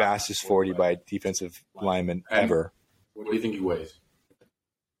the fastest 40 by a defensive lineman ever. What do you think he weighs?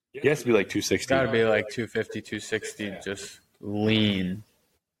 He has to be like 260. Got to be like 250, 260, just lean.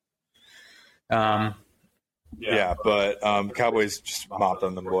 Yeah, but Cowboys just mopped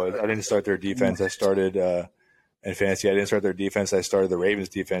on them boys. I didn't start their defense. I started in fantasy. I didn't start their defense. I started the Ravens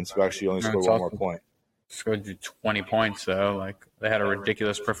defense, who actually only scored one more point. Scored you 20 points though. Like they had a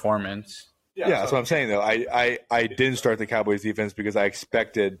ridiculous performance. Yeah, that's what I'm saying though. I didn't start the Cowboys defense because I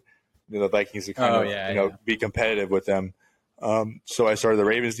expected the Vikings to kind of be competitive with them. So I started the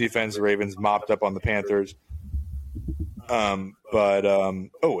Ravens defense. The Ravens mopped up on the Panthers. An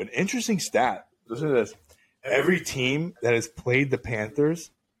interesting stat. Listen to this. Every team that has played the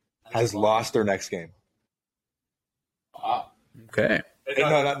Panthers has lost their next game. Okay.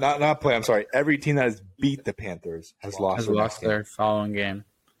 No, not play. I'm sorry. Every team that has beat the Panthers has lost their following game.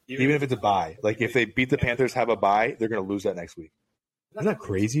 Even if it's a bye. Like if they beat the Panthers, have a bye, they're going to lose that next week. Isn't that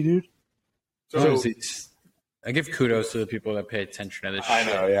crazy, dude? So I give kudos to the people that pay attention to this shit. I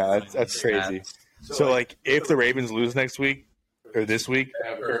know, yeah, that's crazy. So like if the Ravens lose next week or this week, They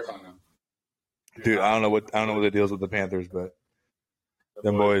have a curse on them. dude, I don't know what the deal's with the Panthers, but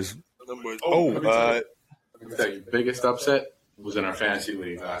them boys. Let me tell you, biggest upset was in our fantasy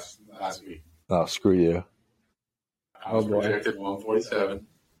league last week. Oh, screw you. I was projected 147.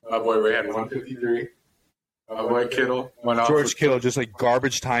 My boy Ray had 153. My boy Kittle went off. George Kittle just like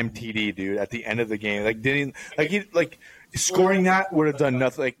garbage time TD, dude, at the end of the game. Like scoring that would have done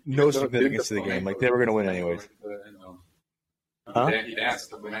nothing, like no significance to the game. Like they were gonna win anyways. Huh? He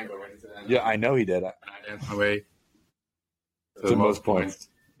danced the Mago right into the end. Yeah, I know he did. I danced my way to The most points.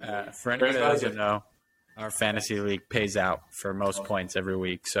 For anybody that doesn't know, our fantasy league pays out for most points every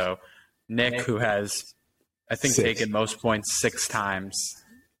week. So Nick, who has, I think, taken most points 6 times,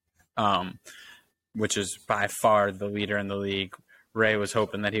 which is by far the leader in the league. Ray was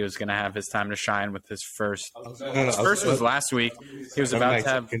hoping that he was going to have his time to shine with his first. His first was last week. He was about to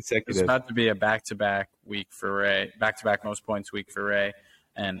have consecutive. It was about to be a back-to-back week for Ray, back-to-back most points week for Ray,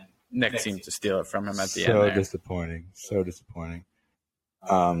 and Nick seemed to steal it from him at the end. So disappointing. So disappointing.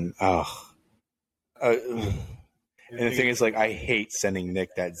 And the thing is, like, I hate sending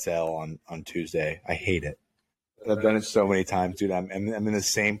Nick that Zelle on Tuesday. I hate it. I've done it so many times, dude. I'm in the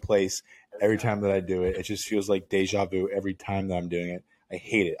same place every time that I do it. It just feels like deja vu every time that I'm doing it. I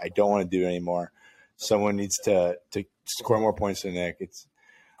hate it. I don't want to do it anymore. Someone needs to score more points than Nick.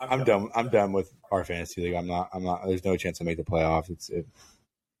 I'm done. I'm done with our fantasy league. I'm not. There's no chance I make the playoffs.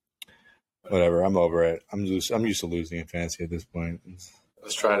 Whatever. I'm over it. I'm used to losing in fantasy at this point.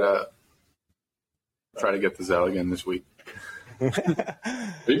 Let's try to get the Zell again this week. Are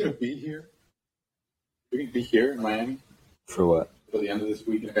you going to be here? Are you going to be here in Miami? For what? For the end of this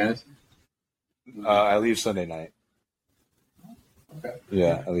week in fantasy? I leave Sunday night. Okay.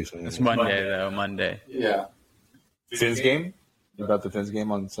 Yeah, I leave Sunday night. It's Monday, though. Monday. Yeah. Finns game? You about the Finns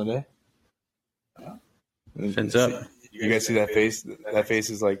game on Sunday? Fins up. You guys see that face? That face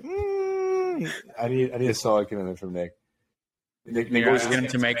is like, I need a solid commitment from Nick. Nick always get him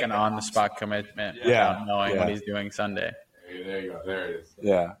to make an on-the-spot commitment without knowing what he's doing Sunday. There you go. There it is.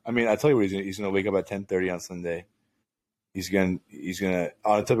 Yeah. I mean, I tell you what, he's gonna wake up at 10:30 on Sunday. He's gonna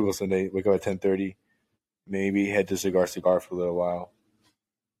on a typical Sunday wake up at 10:30, maybe head to Cigar for a little while,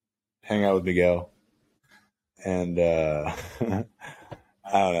 hang out with Miguel, and I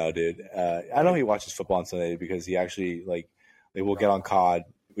I don't know, dude. I know he watches football on Sunday because he actually we'll get on COD.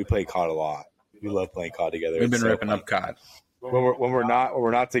 We play COD a lot. We love playing COD together. We've been ripping up COD. When we're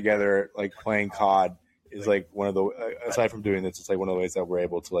not together, like playing COD is like one of the aside from doing this, it's like one of the ways that we're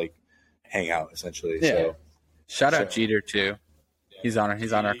able to like hang out essentially. Yeah. So shout out Jeter too. He's on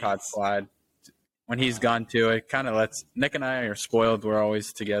our COD squad. When he's gone too, it kind of lets Nick and I are spoiled. We're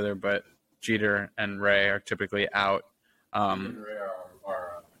always together, but Jeter and Ray are typically out. And Ray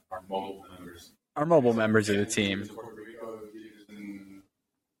are our mobile members. Our mobile members of the team.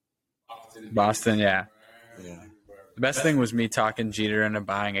 Boston, yeah. The best thing was me talking Jeter into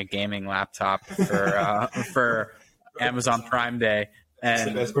buying a gaming laptop for Amazon Prime Day. And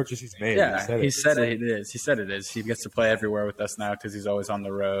it's the best purchase he's made. Yeah, he said it is. He said it is. He gets to play everywhere with us now because he's always on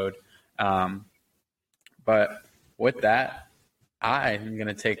the road. But with that, I'm going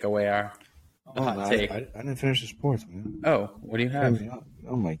to take away our hot take. I didn't finish the sports, man. Oh, what do you have?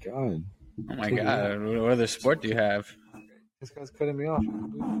 Oh, my God. Oh, my God. What other sport do you have? This guy's cutting me off.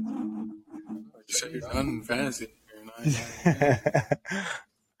 You said you're done in fantasy.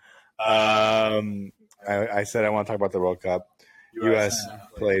 I said I want to talk about the World Cup. U.S.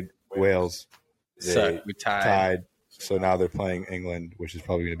 played Wales. We tied. So now they're playing England, which is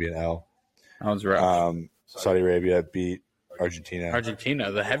probably going to be an L. That was rough. Saudi Arabia beat Argentina.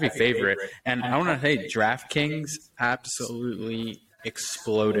 Argentina, the heavy favorite. And I want to say DraftKings absolutely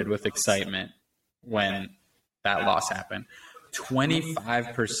exploded with excitement when that loss happened.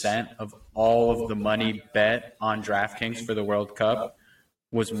 25% of all of the money bet on DraftKings for the World Cup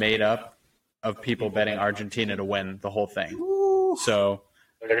was made up of people betting Argentina to win the whole thing. So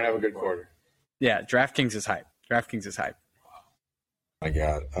they're going to have a good quarter. Yeah, DraftKings is hype. My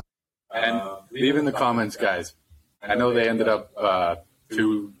God. And leave in the comments, guys. I know they ended up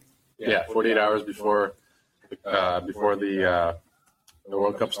 48 hours before the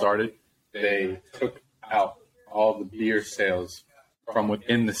World Cup started. They took out all the beer sales from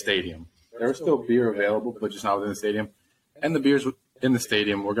within the stadium. There was still beer available, but just not within the stadium. And the beers in the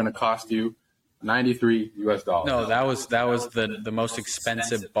stadium were going to cost you $93 US. No, that was the most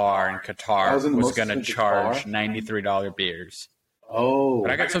expensive bar in Qatar was going to charge $93 beers. Oh,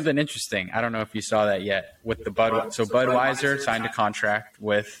 but I got something interesting. I don't know if you saw that yet. With the Budweiser signed a contract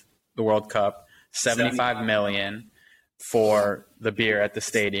with the World Cup, $75 million for the beer at the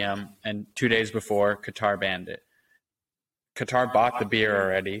stadium, and 2 days before Qatar banned it. Qatar bought the beer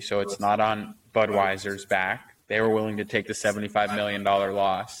already, so it's not on Budweiser's back. They were willing to take the $75 million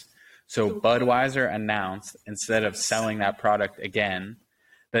loss. So Budweiser announced, instead of selling that product again,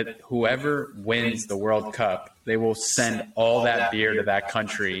 that whoever wins the World Cup, they will send all that beer to that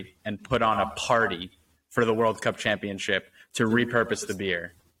country and put on a party for the World Cup championship to repurpose the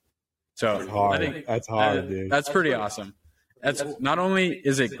beer. So that's hard, dude. That's pretty awesome. That's not only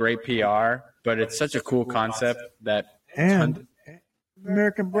is it great PR, but it's such a cool concept that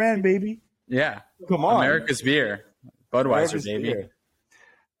American brand, baby. Yeah, come on, America's beer, Budweiser, baby. Beer.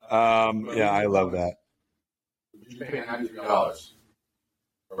 Yeah, I love that. You pay $93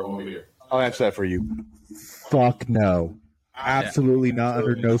 for one beer. I'll answer that for you. Fuck no. Absolutely not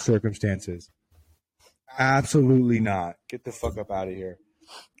under no circumstances. Absolutely not. Get the fuck up out of here.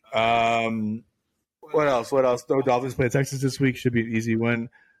 What else? The Dolphins play Texas this week. Should be an easy win.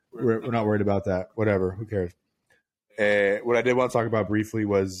 We're not worried about that. Whatever. Who cares? What I did want to talk about briefly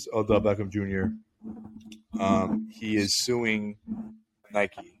was Odell Beckham Jr. He is suing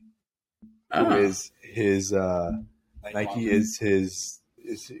Nike. Nike is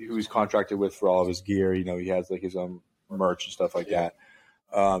who he's contracted with for all of his gear. You know, he has like his own merch and stuff like that.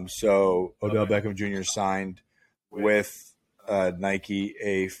 So Odell Beckham Jr. signed with Nike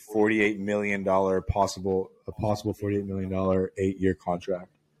a $48 million possible $48 million 8-year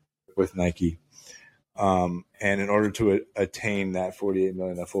contract with Nike. And in order to attain that full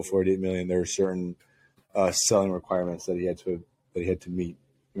 $48 million, there are certain selling requirements that he had to meet.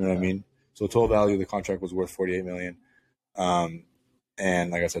 You know what I mean? So the total value of the contract was worth $48 million.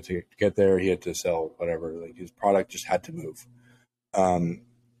 And like I said, to get there, he had to sell whatever. Like his product just had to move.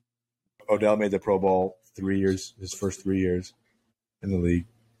 Odell made the Pro Bowl 3 years, his first 3 years in the league.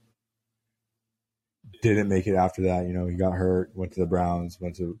 Didn't make it after that. You know, he got hurt, went to the Browns,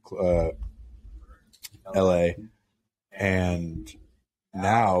 went to LA, and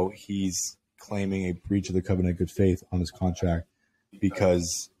now he's claiming a breach of the covenant of good faith on his contract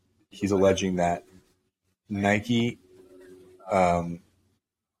because he's alleging that Nike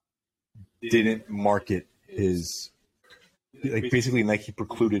didn't market his, like basically Nike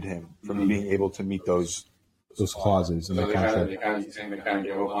precluded him from being able to meet those clauses in the contract. They kind of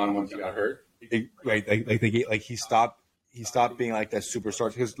gave up on him once he got hurt. He stopped he stopped being like that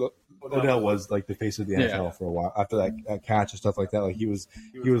superstar because Odell was like the face of the NFL for a while after that catch and stuff like that. Like he was.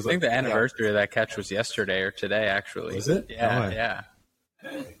 I think the anniversary of that catch was yesterday or today, actually. Was it? Yeah.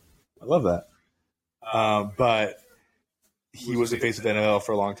 I love that. But he was the face of the NFL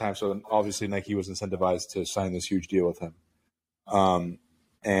for a long time, so obviously Nike was incentivized to sign this huge deal with him.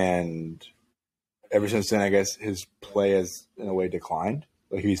 And ever since then, I guess his play has, in a way, declined.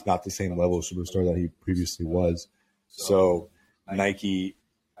 Like he's not the same level of superstar that he previously was. So Nike,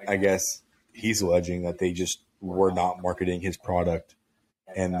 I guess he's alleging that they just were not marketing his product,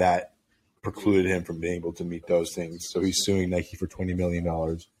 and that precluded him from being able to meet those things. So he's suing Nike for $20 million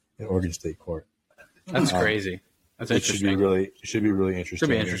in Oregon State court. That's crazy. That's interesting. It should be really interesting. Should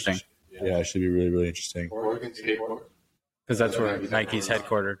be interesting. Yeah, it should be really, really interesting. Oregon State court. Because that's where Nike's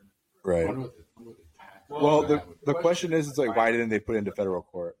headquartered. Right. Well, the question is, it's like, why didn't they put it into federal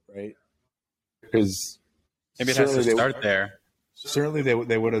court, right? Because maybe it has to start there. Certainly,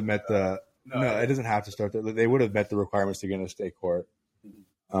 they would have met the. No, it doesn't have to start there. They would have met the requirements to get into state court,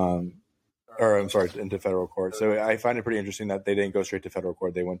 or I'm sorry, into federal court. So I find it pretty interesting that they didn't go straight to federal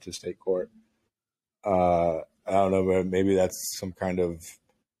court. They went to state court. I don't know, but maybe that's some kind of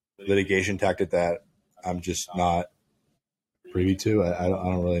litigation tactic that I'm just not privy to. I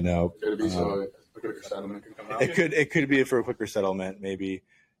don't really know. Could it be so a quicker settlement could come out? It could be for a quicker settlement. Maybe,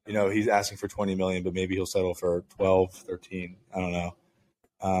 he's asking for $20 million, but maybe he'll settle for 12, 13. I don't know.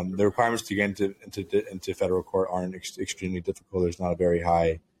 The requirements to get into federal court aren't extremely difficult. There's not a very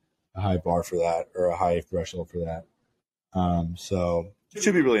high bar for that, or a high threshold for that. So it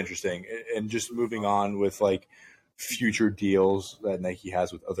should be really interesting. And just moving on with like future deals that Nike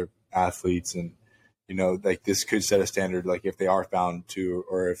has with other athletes, and like this could set a standard. Like if they are found to,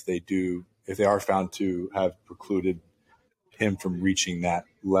 or if they are found to have precluded him from reaching that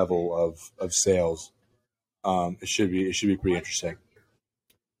level of sales, it should be pretty interesting.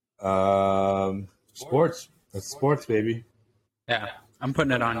 Sports. That's sports, baby. Yeah, I'm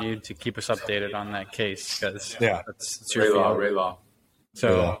putting it on you to keep us updated on that case, because it's your Ray law.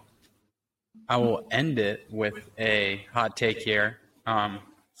 So I will end it with a hot take here.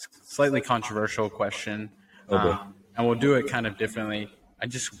 Slightly controversial question, and we'll do it kind of differently. I'm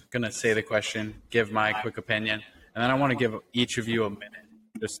just going to say the question, give my quick opinion, and then I want to give each of you a minute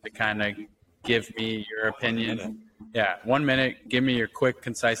just to kind of give me your opinion. Yeah, 1 minute, give me your quick,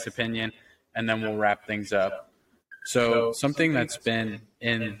 concise opinion, and then we'll wrap things up. So something that's been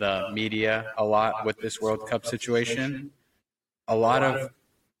in the media a lot with this World Cup situation, a lot of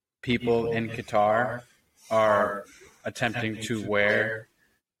people in Qatar are attempting to wear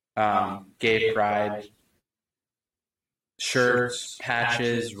gay pride shirts,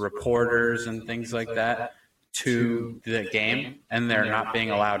 patches, reporters, and things like that to the game, and they're not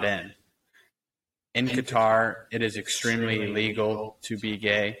being allowed in. In Qatar, it is extremely illegal to be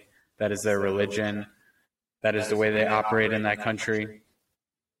gay. That is their religion. That is the way they operate in that country.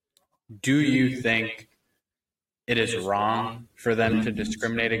 Do you think it is wrong for them to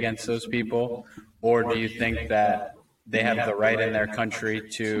discriminate against those people? Or do you think that they have the right in their country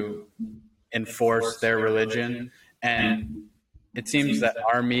to enforce their religion? And it seems that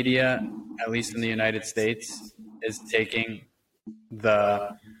our media, at least in the United States, is taking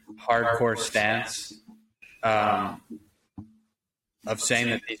the hardcore stance of saying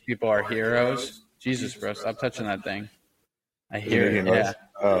that these people are heroes. Jesus, bro, stop touching that thing. I hear it. Yeah.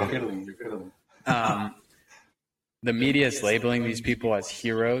 The media is labeling these people as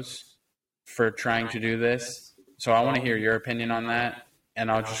heroes for trying to do this. So I want to hear your opinion on that, and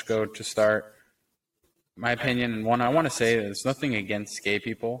I'll just go to start. My opinion, and one, I want to say that there's nothing against gay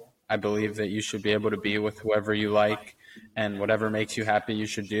people. I believe that you should be able to be with whoever you like, and whatever makes you happy you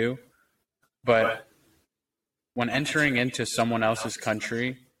should do. But when entering into someone else's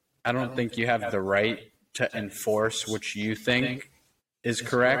country, I don't think you have the right to enforce what you think is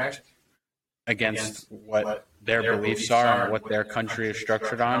correct against what their beliefs are and what their country is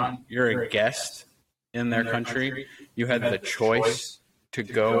structured on. You're a guest in their country. You had the choice to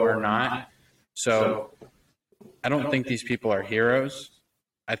go or not. So I don't think these people are heroes.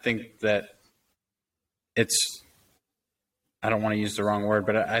 I think that I don't want to use the wrong word,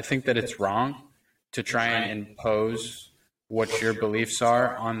 but I think that it's wrong to try and impose what your beliefs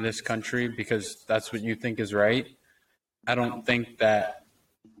are on this country because that's what you think is right. I don't think that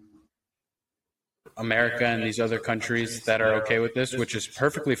America and these other countries that are okay with this, which is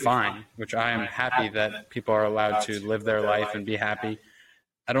perfectly fine, which I am happy that people are allowed to live their life and be happy.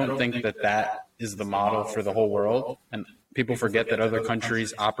 I don't think that that is the model for the whole world. And people forget that other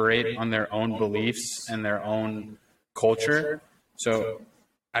countries operate on their own beliefs and their own culture. So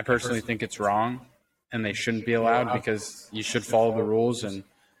I personally think it's wrong. and they shouldn't be allowed because you should follow the rules. And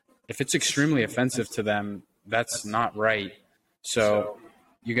if it's extremely offensive to them, that's not right. So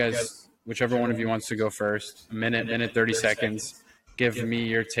you guys, whichever one of you wants to go first, minute 30 seconds, give me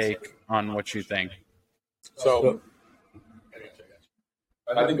your take on what you think. So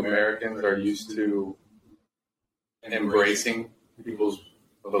I think Americans are used to embracing people's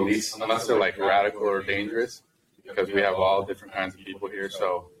beliefs, unless they're like radical or dangerous, because we have all different kinds of people here.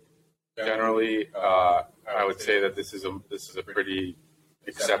 So generally, I would say that this is a pretty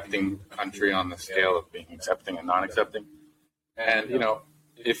accepting country on the scale of being accepting and non-accepting. And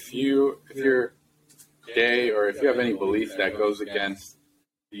if you're gay or if you have any belief that goes against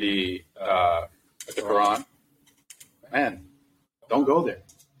the Quran, man, don't go there.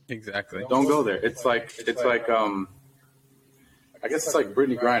 Exactly. Don't go there. It's like I guess it's like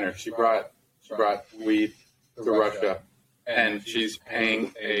Brittany Griner. She brought weed to Russia, and she's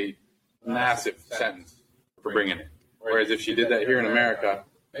paying a massive sentence for bringing it. Whereas if she did that here in America,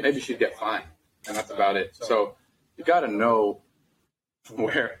 maybe she'd get fined, and that's about it. So you got to know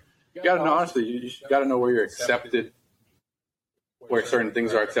where. You got to know, honestly, you got to know where you're accepted, where certain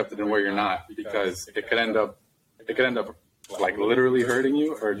things are accepted and where you're not, because it could end up like literally hurting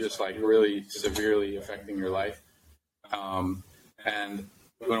you or just like really severely affecting your life. And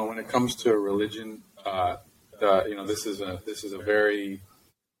when it comes to religion, this is a very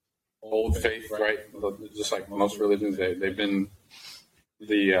old faith, right? Just like most religions, they've been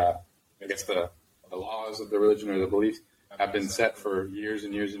the laws of the religion or the beliefs have been set for years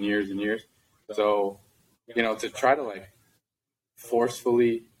and years and years and years. So, to try to like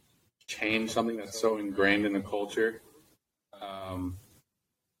forcefully change something that's so ingrained in the culture,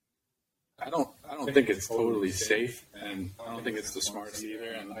 I don't think it's totally safe, and I don't think it's the smartest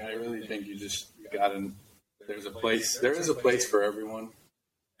either. And I really think you just gotta. There is a place for everyone,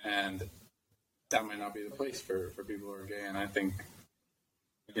 and that might not be the place for people who are gay. And I think,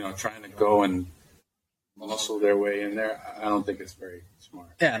 trying to go and muscle their way in there, I don't think it's very smart.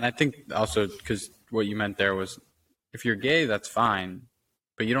 Yeah, and I think also because what you meant there was, if you're gay, that's fine,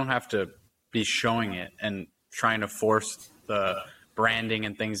 but you don't have to be showing it and trying to force the branding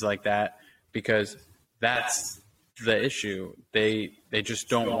and things like that, because that's the issue. They just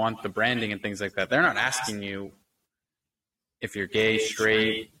don't want the branding and things like that. They're not asking you if you're gay,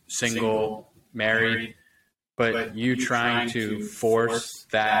 straight, single, married, but you trying to force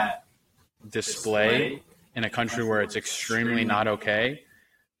that display in a country where it's extremely not okay.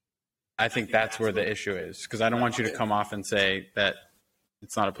 I think that's where the issue is, because I don't want you to come off and say that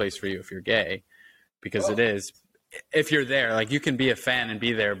it's not a place for you if you're gay, because it is. If you're there, like, you can be a fan and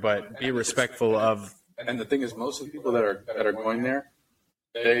be there, but be respectful of. And the thing is, most of the people that are going there,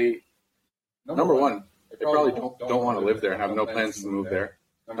 they, number one, they probably don't want to live there and have no plans to move there.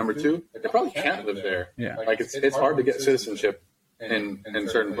 Number two, they probably can't live there. Yeah. Like, it's hard to get citizenship in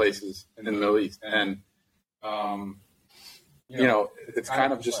certain places in the Middle East, and it's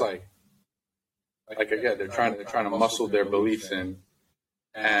kind of just like again, they're trying to muscle their beliefs in,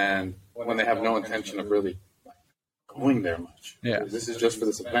 and when they have no intention of really going there much. Yeah. This is just for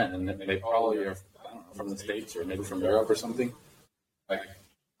this event, and they probably are, I don't know, from the States or maybe from Europe or something. Like,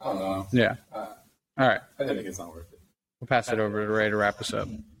 I don't know. Yeah. All right. I think it's not worth it. We'll pass it over to Ray to wrap us up.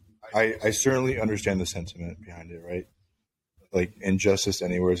 I certainly understand the sentiment behind it, right? Like, injustice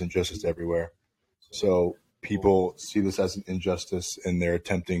anywhere is injustice everywhere. So people see this as an injustice, and they're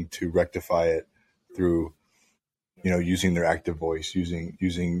attempting to rectify it through, using their active voice,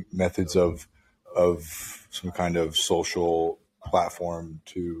 using methods of some kind of social platform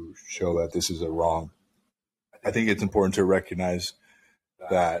to show that this is a wrong. I think it's important to recognize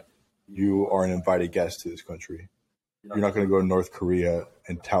that you are an invited guest to this country. You're not going to go to North Korea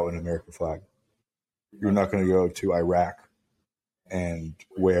and tout an American flag. You're not going to go to Iraq and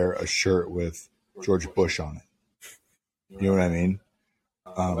wear a shirt with George Bush on it. You know what I mean?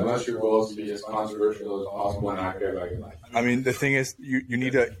 Unless your goal is to be as controversial as possible and not get like. I mean, the thing is, you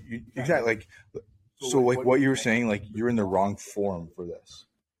need to exactly like. So, like what you were saying, like, you're in the wrong forum for this.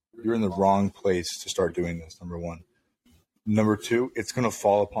 You're in the wrong place to start doing this. Number one. Number two, it's going to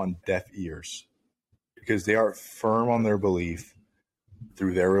fall upon deaf ears, because they are firm on their belief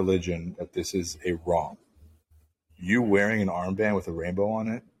through their religion that this is a wrong. You wearing an armband with a rainbow on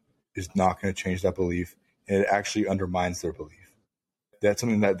it is not going to change that belief, and it actually undermines their belief. That's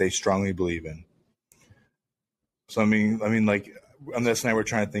something that they strongly believe in. So I mean, like, unless and I were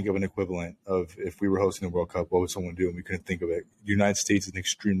trying to think of an equivalent of, if we were hosting the World Cup, what would someone do? And we couldn't think of it. The United States is an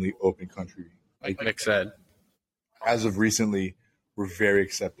extremely open country. Like Nick said, as of recently, we're very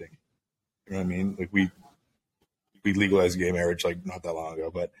accepting. You know what I mean? Like, we legalized gay marriage like not that long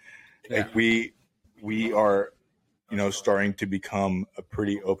ago, but like we we are, starting to become a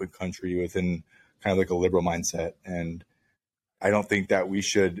pretty open country within kind of like a liberal mindset. And I don't think that we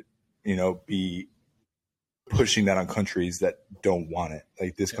should, be pushing that on countries that don't want it.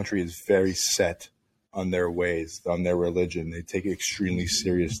 Like, this country is very set on their ways, on their religion. They take it extremely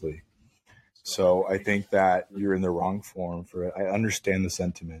seriously. So I think that you're in the wrong form for it. I understand the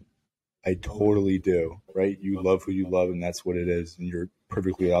sentiment. I totally do, right? You love who you love, and that's what it is, and you're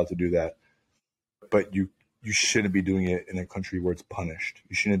perfectly allowed to do that. But you shouldn't be doing it in a country where it's punished.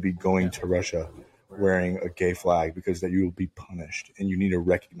 You shouldn't be going to Russia wearing a gay flag, because that you will be punished, and you need to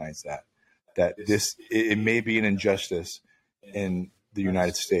recognize that it may be an injustice in the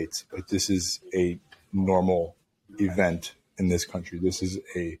United States, but this is a normal event in this country. This is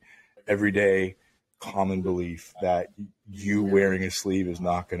a everyday common belief that you wearing a sleeve is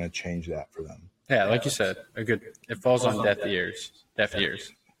not going to change that for them. Yeah, like you said, it falls on deaf ears.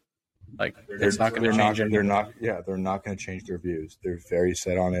 Like, it's not going to change anything. They're not going to change their views. They're very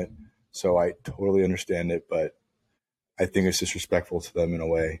set on it. So I totally understand it, but I think it's disrespectful to them in a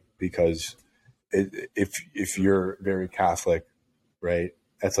way, because if you're very Catholic, right,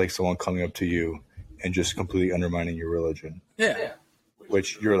 that's like someone coming up to you and just completely undermining your religion. Yeah.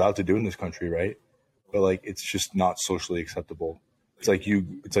 Which you're allowed to do in this country, right? But like, it's just not socially acceptable. It's like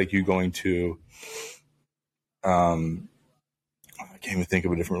you going to, I can't even think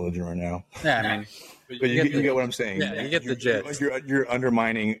of a different religion right now. Yeah, I mean, but you get what I'm saying. Yeah, you get the gist. You're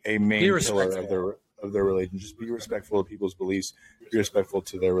undermining a main pillar of their religion. Just be respectful of people's beliefs. Be respectful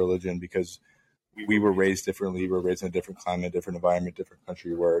to their religion, because we were raised differently. We were raised in a different climate, different environment, different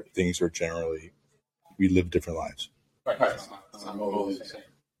country, where things are generally, we live different lives. Right. Not always the same.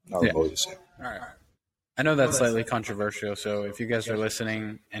 Not always the same. All right. I know that's slightly controversial, so if you guys are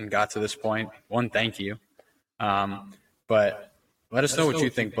listening and got to this point, one, thank you. But let us know what you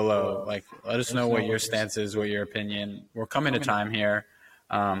think below. Like, let us know what your stance is, what your opinion. We're coming to time here.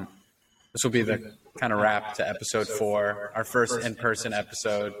 This will be the kind of wrap to episode 4, our first in-person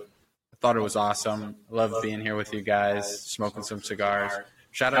episode. I thought it was awesome. Love being here with you guys, smoking some cigars.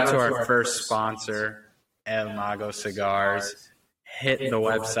 Shout out to our first sponsor, El Mago Cigars. Hit the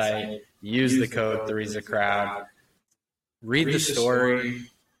website, use the code 3's a crowd, read the story,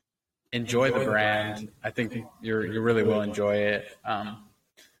 enjoy the brand. I think you really will enjoy it.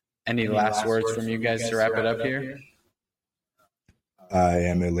 Any last words from you guys to wrap it up here? I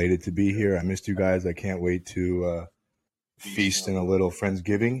am elated to be here. I missed you guys. I can't wait to feast in a little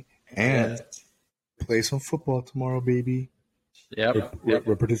Friendsgiving and play some football tomorrow, baby. Yep.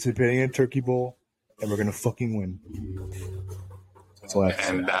 We're participating in Turkey Bowl, and we're going to fucking win.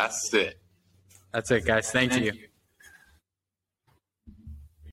 And that's it. That's it, guys. Thank you.